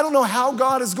somewhere. I don't know how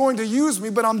God is going to use me,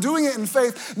 but I'm doing it in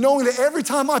faith, knowing that every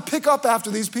time I pick up after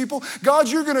these people, God,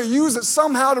 you're going to use it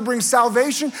somehow to bring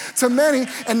salvation to many.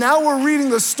 And now we're reading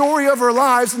the story of our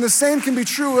lives, and the same can be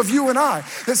true of you and I.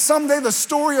 That someday the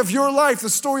story of your life, the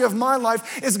story of my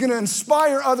life, is going to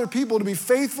inspire other people to be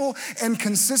faithful and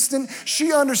consistent.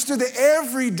 She understood that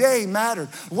every day mattered.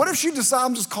 What if she decided,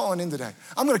 I'm just calling in today.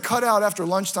 I'm going to cut out after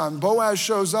lunchtime. Boaz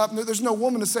shows up. There's no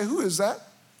woman to say, who is that?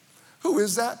 Who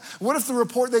is that? What if the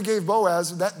report they gave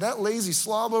Boaz, that lazy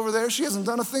slob over there, she hasn't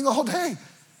done a thing all day?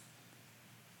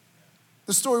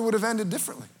 The story would have ended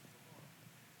differently.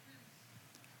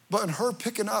 But in her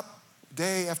picking up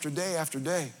day after day after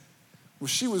day, well,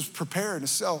 she was prepared to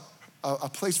sell a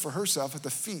place for herself at the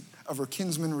feet of her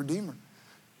kinsman redeemer.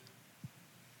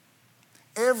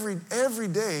 Every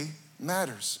day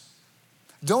matters.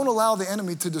 Don't allow the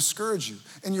enemy to discourage you.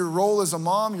 In your role as a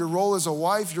mom, your role as a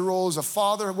wife, your role as a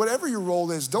father, whatever your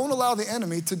role is, don't allow the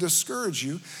enemy to discourage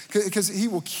you, because he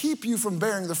will keep you from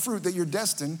bearing the fruit that you're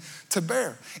destined to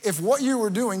bear. If what you were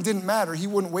doing didn't matter, he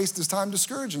wouldn't waste his time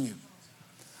discouraging you.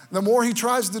 The more he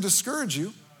tries to discourage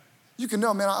you, you can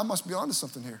know, man, I must be onto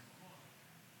something here.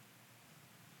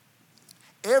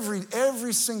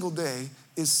 Every single day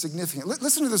is significant.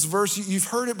 Listen to this verse. You've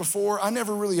heard it before. I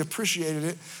never really appreciated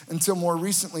it until more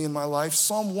recently in my life.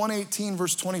 Psalm 118,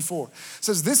 verse 24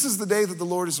 says, this is the day that the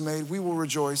Lord has made. We will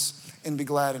rejoice and be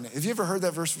glad in it. Have you ever heard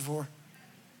that verse before?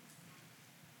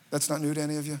 That's not new to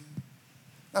any of you?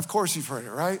 Of course you've heard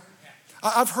it, right?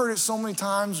 I've heard it so many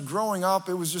times growing up.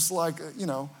 It was just like,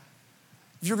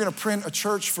 if you're going to print a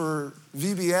church for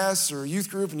VBS or youth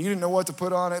group and you didn't know what to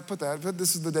put on it, put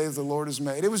this is the day that the Lord has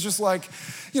made. It was just like,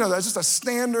 that's just a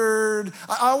standard.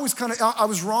 I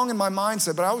was wrong in my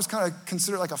mindset, but I always kind of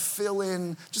consider it like a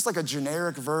fill-in, just like a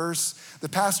generic verse. The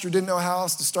pastor didn't know how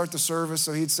else to start the service,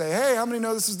 so he'd say, hey, how many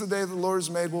know this is the day that the Lord has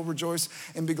made? We'll rejoice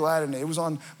and be glad in it. It was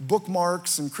on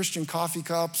bookmarks and Christian coffee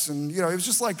cups, and it was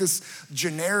just like this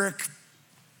generic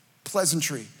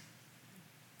pleasantry.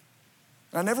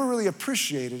 And I never really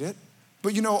appreciated it,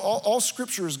 but all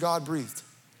scripture is God-breathed.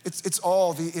 It's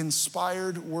all the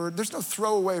inspired word. There's no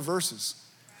throwaway verses.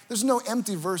 There's no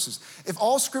empty verses. If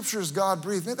all scripture is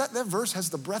God-breathed, that verse has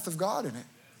the breath of God in it.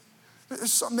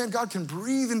 There's something, man, God can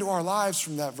breathe into our lives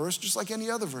from that verse, just like any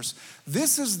other verse.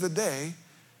 This is the day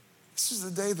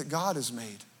that God has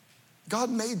made. God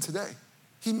made today.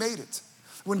 He made it.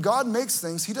 When God makes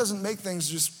things, he doesn't make things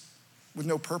just with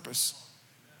no purpose.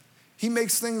 He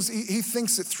makes things, he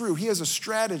thinks it through. He has a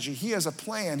strategy. He has a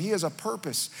plan. He has a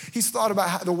purpose. He's thought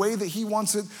about the way that he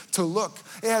wants it to look.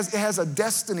 It has a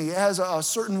destiny. It has a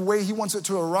certain way he wants it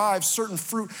to arrive, certain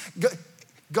fruit.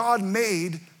 God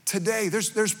made today.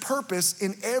 There's purpose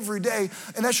in every day,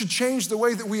 and that should change the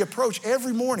way that we approach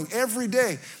every morning, every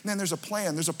day. Man, there's a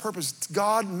plan. There's a purpose.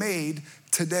 God made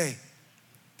today.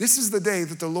 This is the day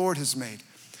that the Lord has made.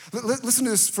 Listen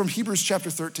to this from Hebrews chapter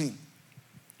 13.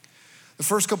 The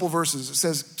first couple verses, it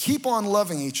says, keep on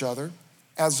loving each other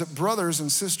as brothers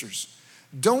and sisters.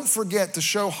 Don't forget to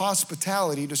show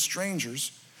hospitality to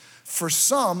strangers, for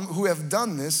some who have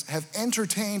done this have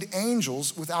entertained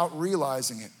angels without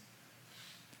realizing it.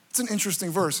 It's an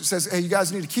interesting verse. It says, hey, you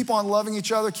guys need to keep on loving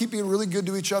each other, keep being really good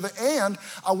to each other, and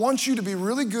I want you to be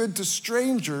really good to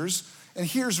strangers, and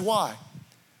here's why.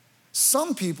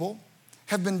 Some people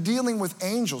have been dealing with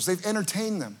angels. They've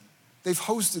entertained them. They've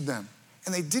hosted them.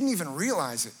 And they didn't even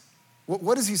realize it.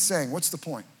 What is he saying? What's the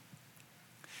point?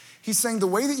 He's saying the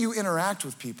way that you interact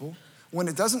with people, when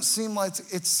it doesn't seem like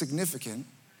it's significant,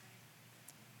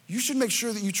 you should make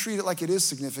sure that you treat it like it is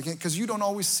significant, because you don't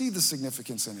always see the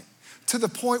significance in it. To the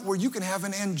point where you can have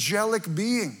an angelic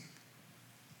being.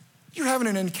 You're having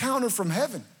an encounter from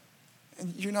heaven,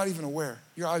 and you're not even aware.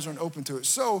 Your eyes aren't open to it.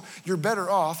 So you're better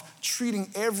off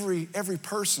treating every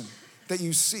person that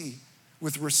you see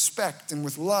with respect and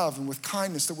with love and with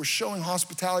kindness, that we're showing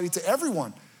hospitality to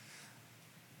everyone.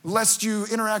 Lest you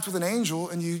interact with an angel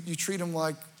and you treat him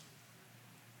like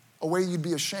a way you'd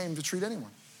be ashamed to treat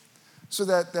anyone. So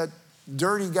that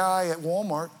dirty guy at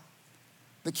Walmart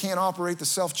that can't operate the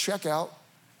self-checkout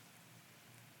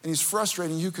and he's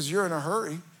frustrating you because you're in a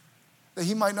hurry, that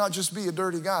he might not just be a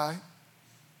dirty guy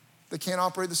that can't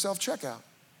operate the self-checkout.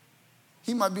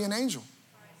 He might be an angel.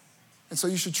 And so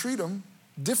you should treat him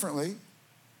differently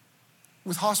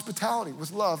with hospitality,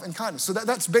 with love and kindness. So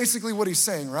that's basically what he's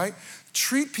saying, right?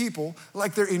 Treat people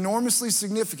like they're enormously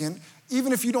significant,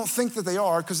 even if you don't think that they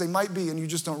are, because they might be and you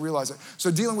just don't realize it. So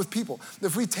dealing with people.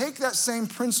 If we take that same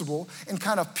principle and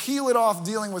kind of peel it off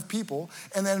dealing with people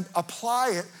and then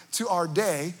apply it to our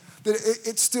day, that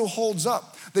it still holds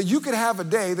up. That you could have a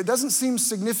day that doesn't seem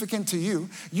significant to you.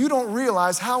 You don't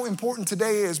realize how important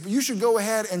today is, but you should go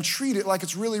ahead and treat it like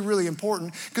it's really, really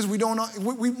important, because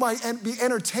we might be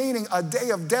entertaining a day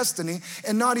of destiny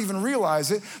and not even realize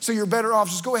it. So you're better off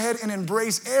just go ahead and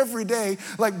embrace every day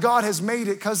like God has made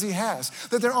it, because he has.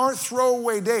 That there aren't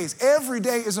throwaway days. Every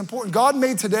day is important. God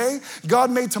made today.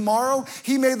 God made tomorrow.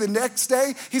 He made the next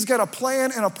day. He's got a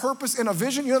plan and a purpose and a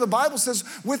vision. You know, the Bible says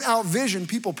without vision,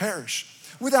 people perish.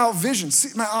 Without vision,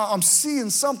 I'm seeing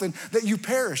something that you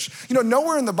perish. You know,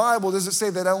 nowhere in the Bible does it say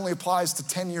that only applies to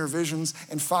 10-year visions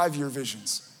and 5-year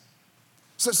visions.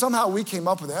 So somehow we came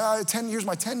up with it. 10 years,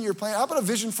 my 10-year plan. How about a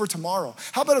vision for tomorrow?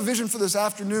 How about a vision for this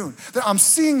afternoon? That I'm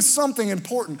seeing something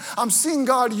important. I'm seeing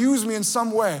God use me in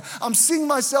some way. I'm seeing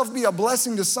myself be a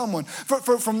blessing to someone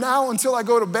from now until I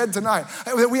go to bed tonight.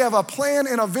 That we have a plan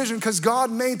and a vision because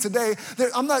God made today.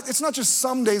 It's not just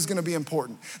some day's gonna be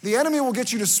important. The enemy will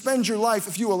get you to spend your life,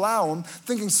 if you allow him,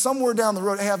 thinking somewhere down the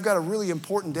road, hey, I've got a really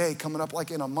important day coming up like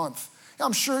in a month. Yeah,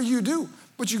 I'm sure you do.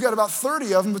 But you got about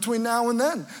 30 of them between now and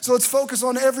then. So let's focus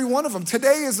on every one of them.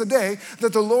 Today is the day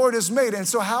that the Lord has made. And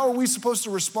so how are we supposed to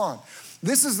respond?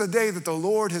 This is the day that the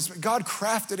Lord has made. God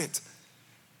crafted it.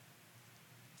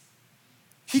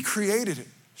 He created it.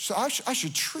 So I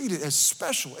should treat it as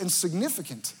special and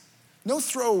significant. No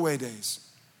throwaway days.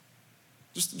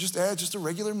 Just a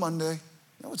regular Monday.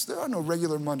 No, there are no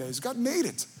regular Mondays. God made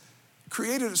it.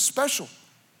 Created it special,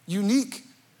 unique.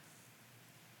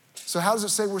 So how does it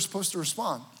say we're supposed to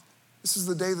respond? This is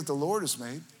the day that the Lord has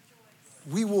made.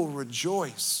 We will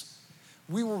rejoice.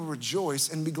 We will rejoice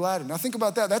and be glad in it. Now think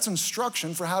about that. That's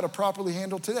instruction for how to properly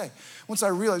handle today. Once I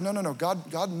realize, no,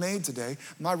 God made today,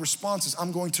 my response is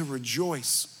I'm going to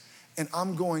rejoice and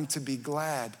I'm going to be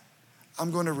glad.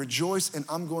 I'm going to rejoice and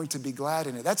I'm going to be glad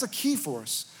in it. That's a key for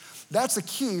us. That's a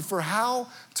key for how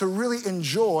to really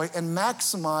enjoy and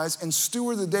maximize and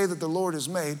steward the day that the Lord has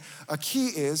made. A key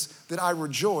is that I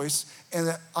rejoice and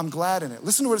that I'm glad in it.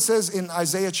 Listen to what it says in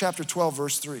Isaiah chapter 12,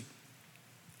 verse 3.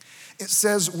 It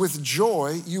says, with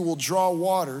joy you will draw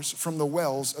waters from the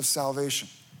wells of salvation.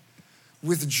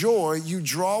 With joy you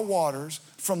draw waters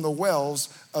from the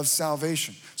wells of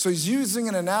salvation. So he's using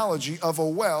an analogy of a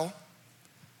well,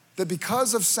 that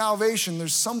because of salvation,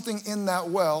 there's something in that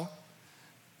well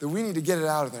that we need to get it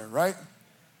out of there, right?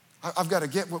 I've got to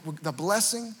get the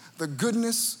blessing, the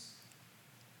goodness,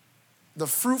 the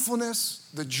fruitfulness,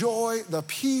 the joy, the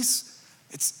peace.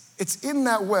 It's in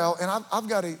that well, and I've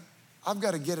got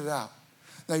to get it out.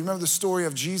 Now, you remember the story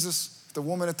of Jesus, the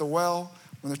woman at the well,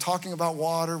 when they're talking about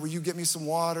water, will you get me some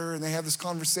water? And they have this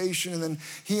conversation, and then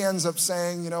he ends up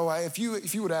saying, you know, if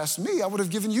you would ask me, I would have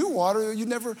given you water. You'd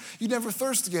never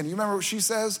thirst again. You remember what she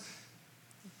says?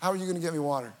 How are you going to get me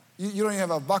water? You don't even have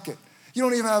a bucket. You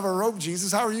don't even have a rope,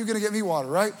 Jesus. How are you going to get me water,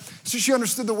 right? So she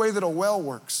understood the way that a well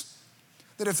works.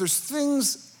 That if there's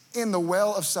things in the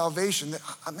well of salvation that,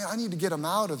 I need to get them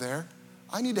out of there.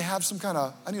 I need to have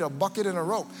I need a bucket and a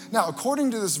rope. Now, according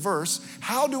to this verse,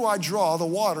 how do I draw the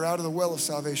water out of the well of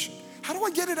salvation? How do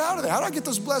I get it out of there? How do I get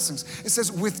those blessings? It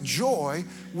says, with joy,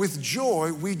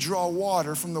 we draw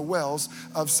water from the wells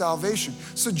of salvation.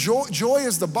 So joy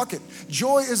is the bucket.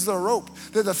 Joy is the rope.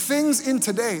 They're the things in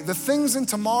today, the things in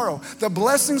tomorrow, the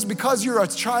blessings because you're a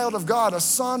child of God, a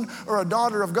son or a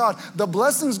daughter of God. The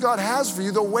blessings God has for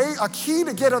you, a key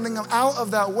to getting them out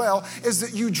of that well is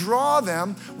that you draw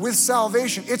them with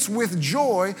salvation. It's with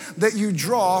joy that you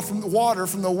draw from the water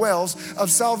from the wells of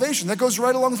salvation. That goes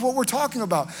right along with what we're talking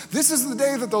about. This is is the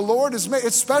day that the Lord has made.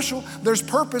 It's special. There's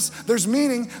purpose. There's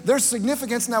meaning. There's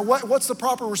significance. Now, what's the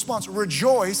proper response?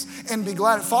 Rejoice and be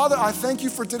glad. Father, I thank you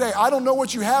for today. I don't know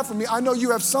what you have for me. I know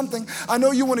you have something. I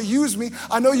know you want to use me.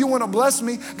 I know you want to bless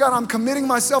me. God, I'm committing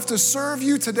myself to serve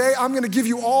you today. I'm going to give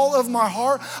you all of my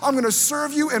heart. I'm going to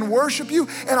serve you and worship you.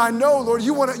 And I know, Lord,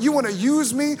 you want to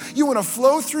use me. You want to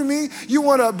flow through me. You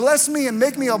want to bless me and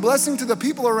make me a blessing to the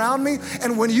people around me.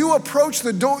 And when you approach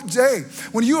the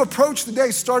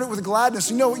day, start it with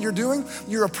gladness. You know what you're doing?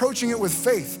 You're approaching it with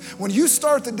faith. When you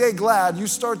start the day glad, you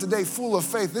start the day full of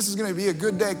faith. This is going to be a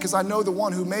good day because I know the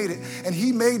one who made it, and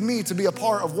he made me to be a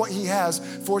part of what he has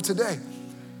for today.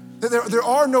 There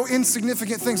are no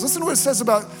insignificant things. Listen to what it says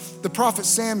about the prophet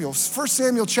Samuel. 1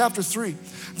 Samuel chapter 3,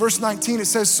 verse 19, it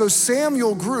says, so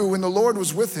Samuel grew and the Lord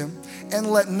was with him, and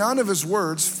let none of his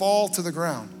words fall to the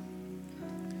ground.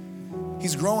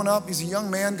 He's growing up. He's a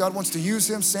young man. God wants to use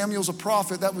him. Samuel's a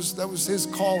prophet. That was his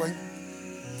calling.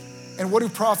 And what do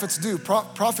prophets do?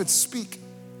 Prophets speak.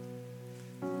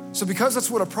 So because that's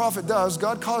what a prophet does,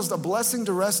 God caused a blessing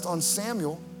to rest on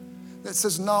Samuel that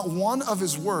says not one of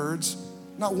his words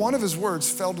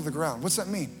fell to the ground. What's that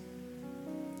mean?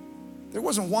 There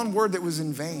wasn't one word that was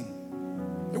in vain.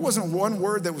 There wasn't one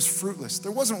word that was fruitless.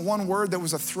 There wasn't one word that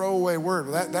was a throwaway word.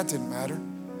 Well, that didn't matter.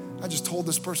 I just told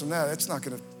this person that. It's not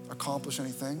going to accomplish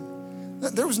anything.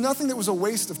 There was nothing that was a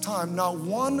waste of time. Not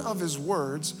one of his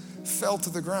words fell to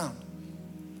the ground.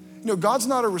 You know, God's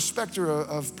not a respecter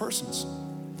of persons.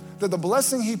 That the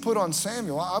blessing he put on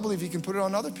Samuel, I believe he can put it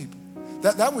on other people.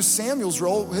 That was Samuel's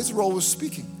role. His role was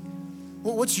speaking.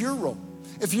 Well, what's your role?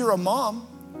 If you're a mom,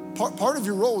 part of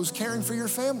your role is caring for your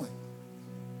family.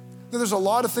 There's a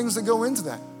lot of things that go into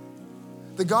that.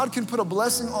 That God can put a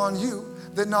blessing on you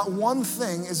that not one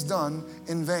thing is done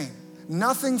in vain.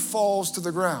 Nothing falls to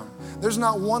the ground. There's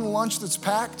not one lunch that's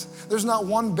packed. There's not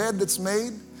one bed that's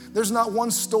made. There's not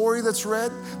one story that's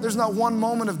read. There's not one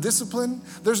moment of discipline.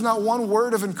 There's not one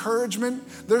word of encouragement.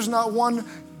 There's not one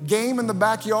game in the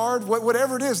backyard,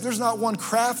 whatever it is. There's not one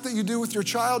craft that you do with your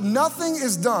child. Nothing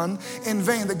is done in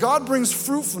vain. That God brings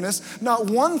fruitfulness. Not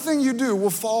one thing you do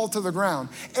will fall to the ground.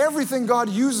 Everything, God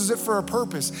uses it for a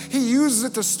purpose. He uses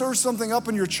it to stir something up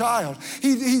in your child.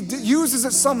 He uses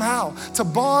it somehow to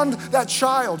bond that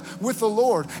child with the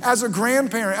Lord. As a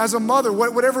grandparent, as a mother,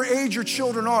 whatever age your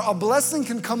children are, a blessing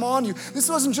can come on you. This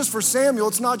wasn't just for Samuel.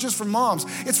 It's not just for moms.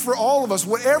 It's for all of us.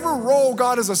 Whatever role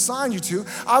God has assigned you to,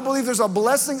 I believe there's a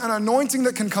blessing, an anointing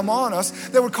that can come on us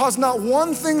that would cause not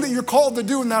one thing that you're called to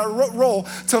do in that role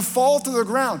to fall to the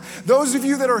ground. Those of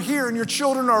you that are here and your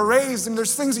children are raised and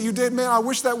there's things that you did, man, I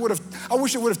wish it would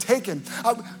have taken.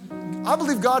 I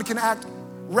believe God can act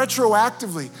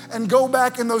retroactively and go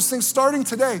back in those things starting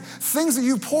today. Things that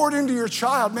you poured into your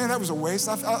child, man, that was a waste.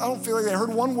 I don't feel like they heard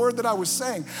one word that I was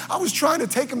saying. I was trying to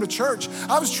take them to church.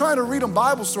 I was trying to read them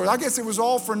Bible stories. I guess it was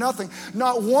all for nothing.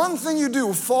 Not one thing you do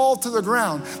will fall to the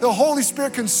ground. The Holy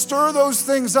Spirit can stir those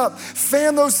things up,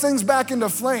 fan those things back into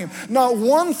flame. Not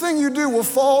one thing you do will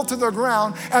fall to the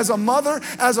ground. As a mother,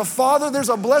 as a father, there's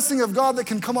a blessing of God that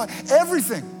can come on.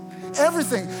 Everything.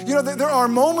 You know, there are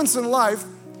moments in life.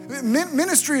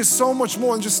 Ministry is so much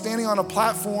more than just standing on a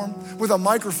platform with a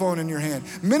microphone in your hand.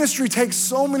 Ministry takes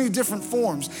so many different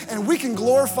forms, and we can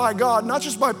glorify God not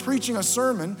just by preaching a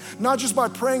sermon, not just by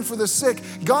praying for the sick.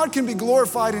 God can be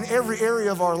glorified in every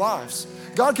area of our lives.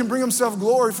 God can bring himself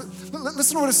glory.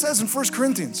 Listen to what it says in 1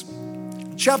 Corinthians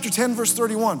chapter 10, verse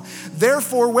 31.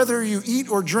 Therefore, whether you eat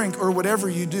or drink or whatever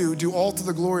you do all to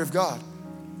the glory of God.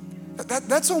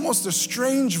 That's almost a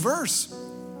strange verse.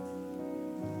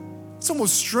 It's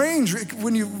almost strange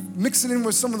when you mix it in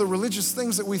with some of the religious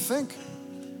things that we think.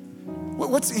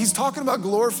 He's talking about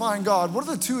glorifying God. What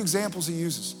are the two examples he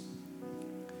uses?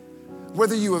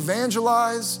 Whether you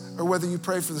evangelize or whether you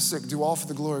pray for the sick, do all for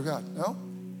the glory of God. No?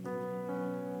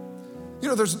 You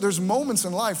know, there's moments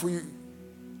in life where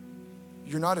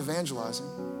you're not evangelizing.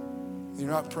 You're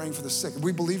not praying for the sick.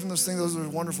 We believe in those things. Those are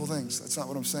wonderful things. That's not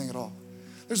what I'm saying at all.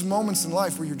 There's moments in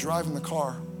life where you're driving the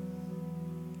car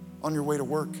on your way to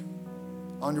work,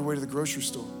 on your way to the grocery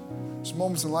store. There's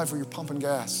moments in life where you're pumping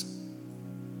gas.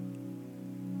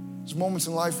 There's moments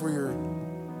in life where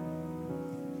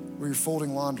you're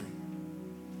folding laundry.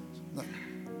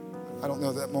 I don't know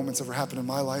if that moment's ever happened in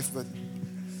my life, but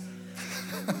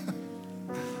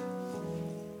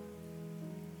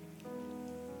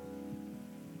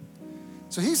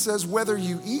so he says, whether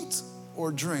you eat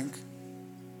or drink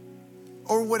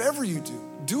or whatever you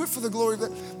do it for the glory of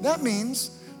God. That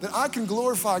means that I can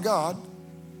glorify God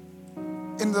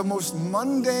in the most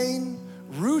mundane,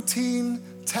 routine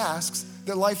tasks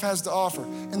that life has to offer.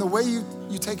 In the way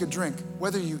you take a drink,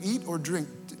 whether you eat or drink,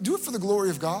 do it for the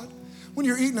glory of God. When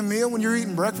you're eating a meal, when you're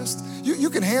eating breakfast, you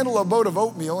can handle a boat of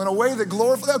oatmeal in a way that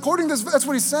glorifies, according to this, that's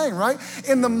what he's saying, right?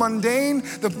 In the mundane,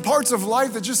 the parts of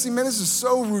life that just seem, man, this is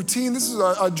so routine, this is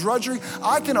a drudgery,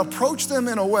 I can approach them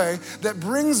in a way that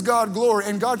brings God glory.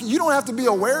 And God, you don't have to be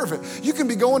aware of it. You can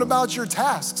be going about your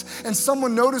tasks and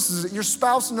someone notices it, your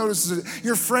spouse notices it,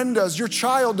 your friend does, your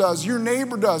child does, your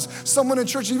neighbor does, someone in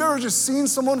church. You've ever just seen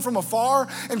someone from afar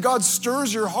and God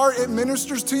stirs your heart, it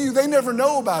ministers to you. They never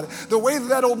know about it. The way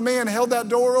that old man held that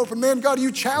door open, man, God,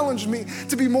 you challenged me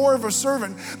to be more of a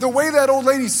servant. The way that old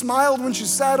lady smiled when she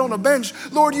sat on a bench,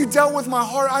 Lord, you dealt with my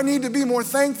heart. I need to be more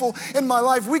thankful in my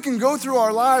life. We can go through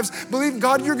our lives, believe,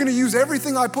 God, you're gonna use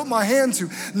everything I put my hand to.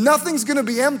 Nothing's gonna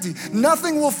be empty.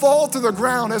 Nothing will fall to the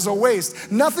ground as a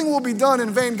waste. Nothing will be done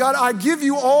in vain. God, I give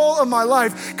you all of my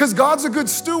life because God's a good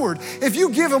steward. If you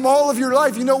give him all of your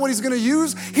life, you know what he's gonna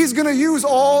use? He's gonna use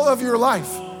all of your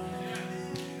life.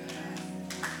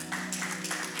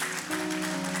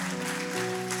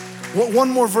 Well, one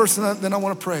more verse and then I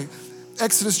want to pray.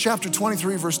 Exodus chapter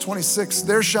 23, verse 26.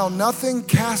 There shall nothing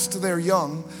cast their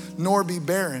young, nor be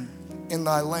barren in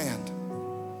thy land.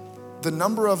 The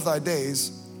number of thy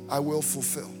days I will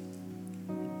fulfill.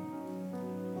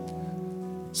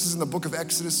 This is in the book of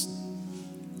Exodus.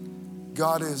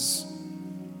 God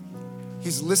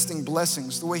he's listing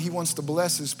blessings, the way he wants to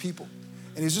bless his people.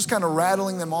 And he's just kind of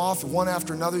rattling them off one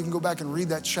after another. You can go back and read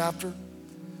that chapter.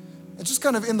 And just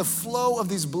kind of in the flow of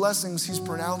these blessings he's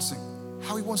pronouncing,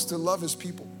 how he wants to love his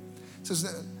people. He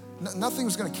says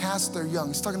nothing's gonna cast their young.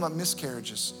 He's talking about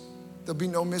miscarriages. There'll be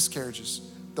no miscarriages.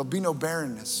 There'll be no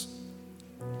barrenness.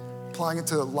 Applying it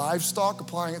to livestock,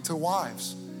 applying it to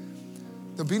wives.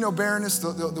 There'll be no barrenness,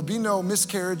 there'll be no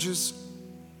miscarriages.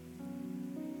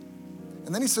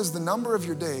 And then he says, the number of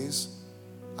your days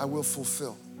I will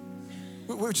fulfill.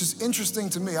 Which is interesting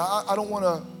to me. I don't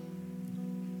wanna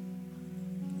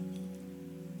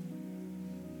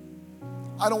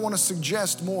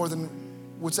suggest more than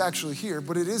what's actually here,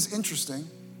 but it is interesting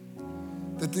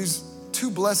that these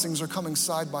two blessings are coming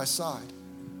side by side.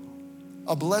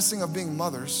 A blessing of being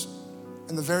mothers,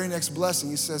 and the very next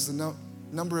blessing, he says, the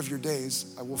number of your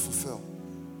days I will fulfill.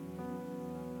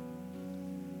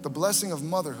 The blessing of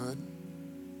motherhood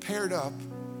paired up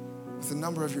with the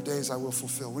number of your days I will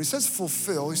fulfill. When he says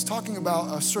fulfill, he's talking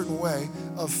about a certain way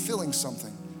of filling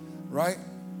something, right?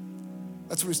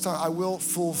 That's what he's talking. I will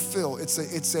fulfill. It's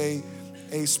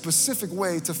a specific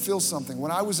way to fill something.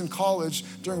 When I was in college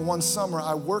during one summer,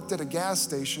 I worked at a gas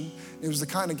station. It was the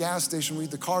kind of gas station where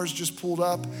the cars just pulled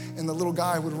up and the little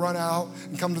guy would run out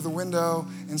and come to the window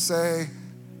and say,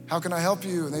 how can I help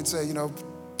you? And they'd say,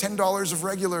 $10 of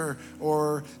regular,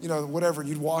 or whatever.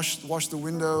 You'd wash the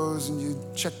windows and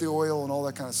you'd check the oil and all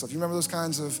that kind of stuff. You remember those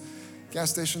kinds of gas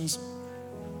stations?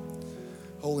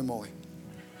 Holy moly.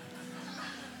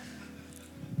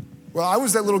 Well, I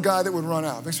was that little guy that would run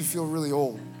out. It makes me feel really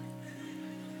old.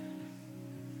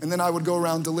 And then I would go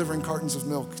around delivering cartons of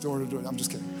milk door to door. I'm just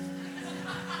kidding.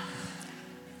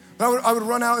 But I would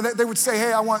run out and they would say,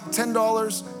 hey, I want $10,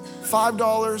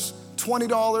 $5,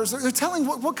 $20. They're telling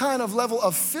what kind of level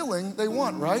of filling they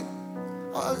want, right?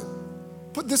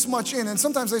 Put this much in. And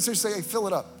sometimes they say, hey, fill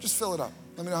it up. Just fill it up.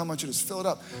 Let me know how much it is. Fill it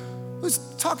up. He's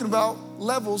talking about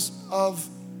levels of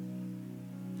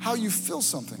how you fill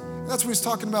something. And that's what he's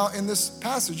talking about in this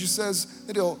passage. He says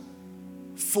that he'll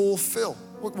fulfill.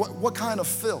 What kind of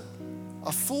fill?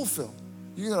 A full fill.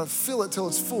 You're gonna fill it till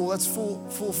it's full. That's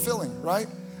fulfilling, right?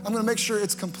 I'm gonna make sure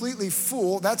it's completely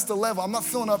full. That's the level. I'm not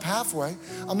filling up halfway.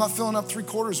 I'm not filling up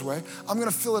 3/4 way. I'm gonna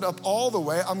fill it up all the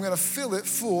way. I'm gonna fill it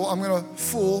full. I'm gonna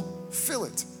fulfill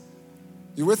it.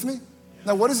 You with me?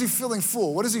 Now, what is he filling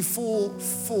full? What is he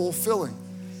fulfilling?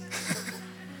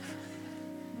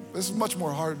 This is much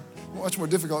more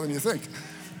difficult than you think.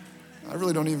 I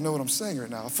really don't even know what I'm saying right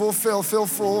now. Fulfill, fill,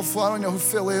 full. I don't know who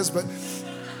Phil is, but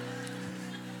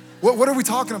what are we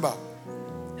talking about?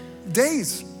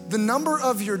 Days. The number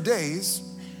of your days,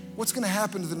 what's gonna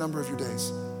happen to the number of your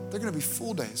days? They're gonna be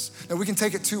full days. Now we can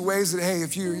take it two ways that, hey,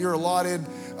 if you're allotted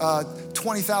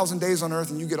 20,000 days on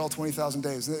earth and you get all 20,000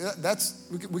 days,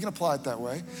 we can apply it that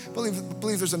way.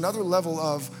 Believe there's another level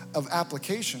of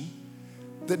application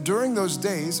that during those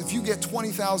days, if you get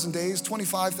 20,000 days,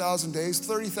 25,000 days,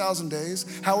 30,000 days,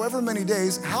 however many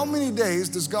days, how many days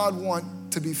does God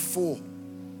want to be full?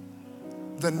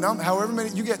 However many,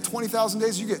 you get 20,000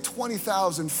 days, you get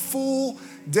 20,000 full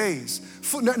days.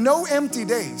 No empty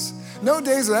days. No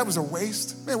days that was a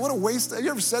waste. Man, what a waste. Have you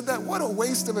ever said that? What a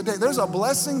waste of a day. There's a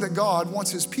blessing that God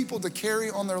wants his people to carry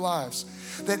on their lives.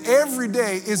 that every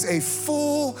day is a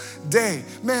full day.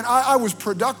 Man, I was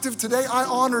productive today. I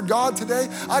honored God today.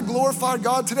 I glorified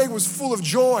God today. It was full of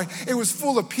joy. It was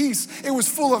full of peace. It was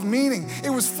full of meaning. It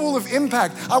was full of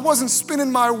impact. I wasn't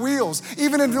spinning my wheels,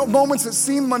 even in moments that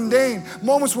seem mundane,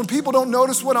 moments when people don't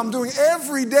notice what I'm doing.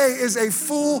 Every day is a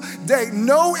full day.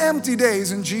 No empty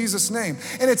days in Jesus' name.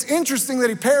 And it's interesting that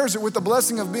he pairs it with the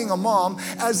blessing of being a mom,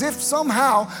 as if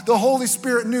somehow the Holy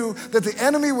Spirit knew that the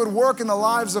enemy would work in the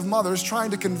lives of mothers,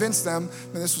 trying to convince them,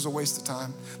 man, this was a waste of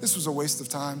time. This was a waste of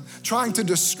time. Trying to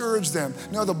discourage them.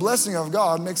 No, the blessing of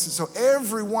God makes it so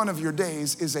every one of your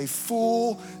days is a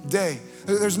full day.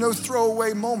 There's no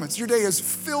throwaway moments. Your day is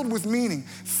filled with meaning,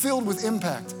 filled with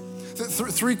impact.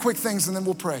 Three quick things and then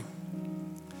we'll pray.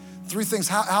 Three things.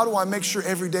 How do I make sure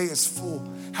every day is full?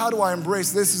 How do I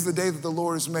embrace this is the day that the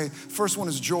Lord has made? First one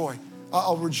is joy.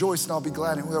 I'll rejoice and I'll be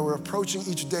glad. And we're approaching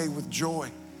each day with joy,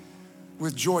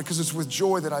 because it's with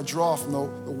joy that I draw from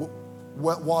the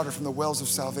wet water from the wells of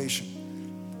salvation.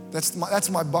 That's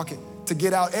my bucket, to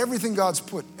get out everything God's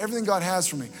put, everything God has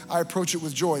for me. I approach it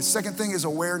with joy. Second thing is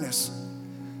awareness.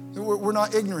 We're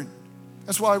not ignorant.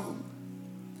 That's why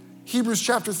Hebrews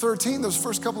chapter 13, those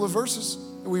first couple of verses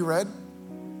that we read,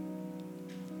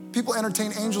 people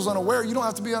entertain angels unaware. You don't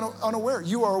have to be unaware.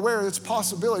 You are aware of its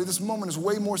possibility. This moment is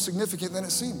way more significant than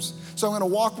it seems. So I'm going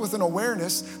to walk with an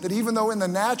awareness that even though in the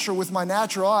natural, with my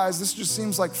natural eyes, this just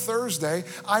seems like Thursday,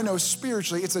 I know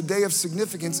spiritually it's a day of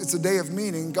significance. It's a day of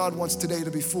meaning. God wants today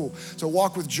to be full. So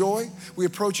walk with joy. We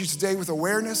approach each day with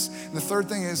awareness. And the third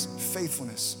thing is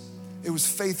faithfulness. It was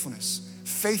faithfulness.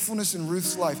 Faithfulness in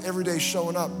Ruth's life, every day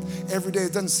showing up. Every day,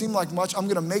 it doesn't seem like much. I'm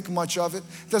gonna make much of it.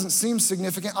 It doesn't seem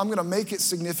significant. I'm gonna make it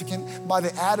significant by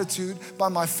the attitude, by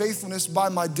my faithfulness, by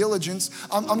my diligence.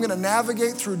 I'm gonna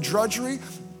navigate through drudgery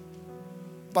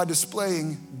by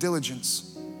displaying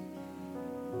diligence.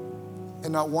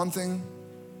 And not one thing,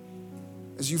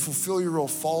 as you fulfill your role,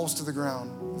 falls to the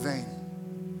ground vain.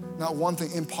 Not one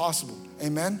thing, impossible.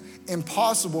 Amen?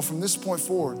 Impossible from this point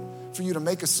forward for you to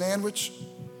make a sandwich,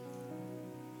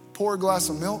 pour a glass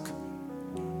of milk,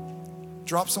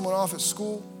 drop someone off at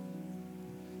school,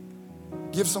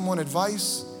 give someone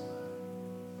advice,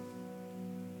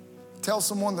 tell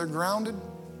someone they're grounded,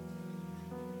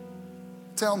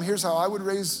 tell them, here's how I would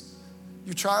raise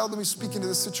your child. Let me speak into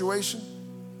this situation.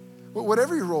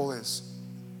 Whatever your role is,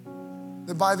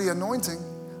 that by the anointing,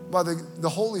 by the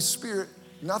Holy Spirit,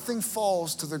 nothing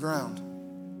falls to the ground.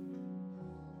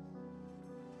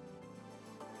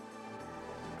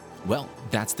 Well,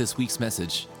 that's this week's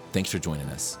message. Thanks for joining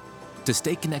us. To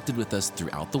stay connected with us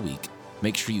throughout the week,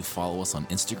 make sure you follow us on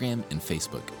Instagram and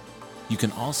Facebook. You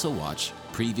can also watch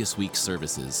previous week's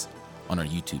services on our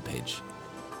YouTube page.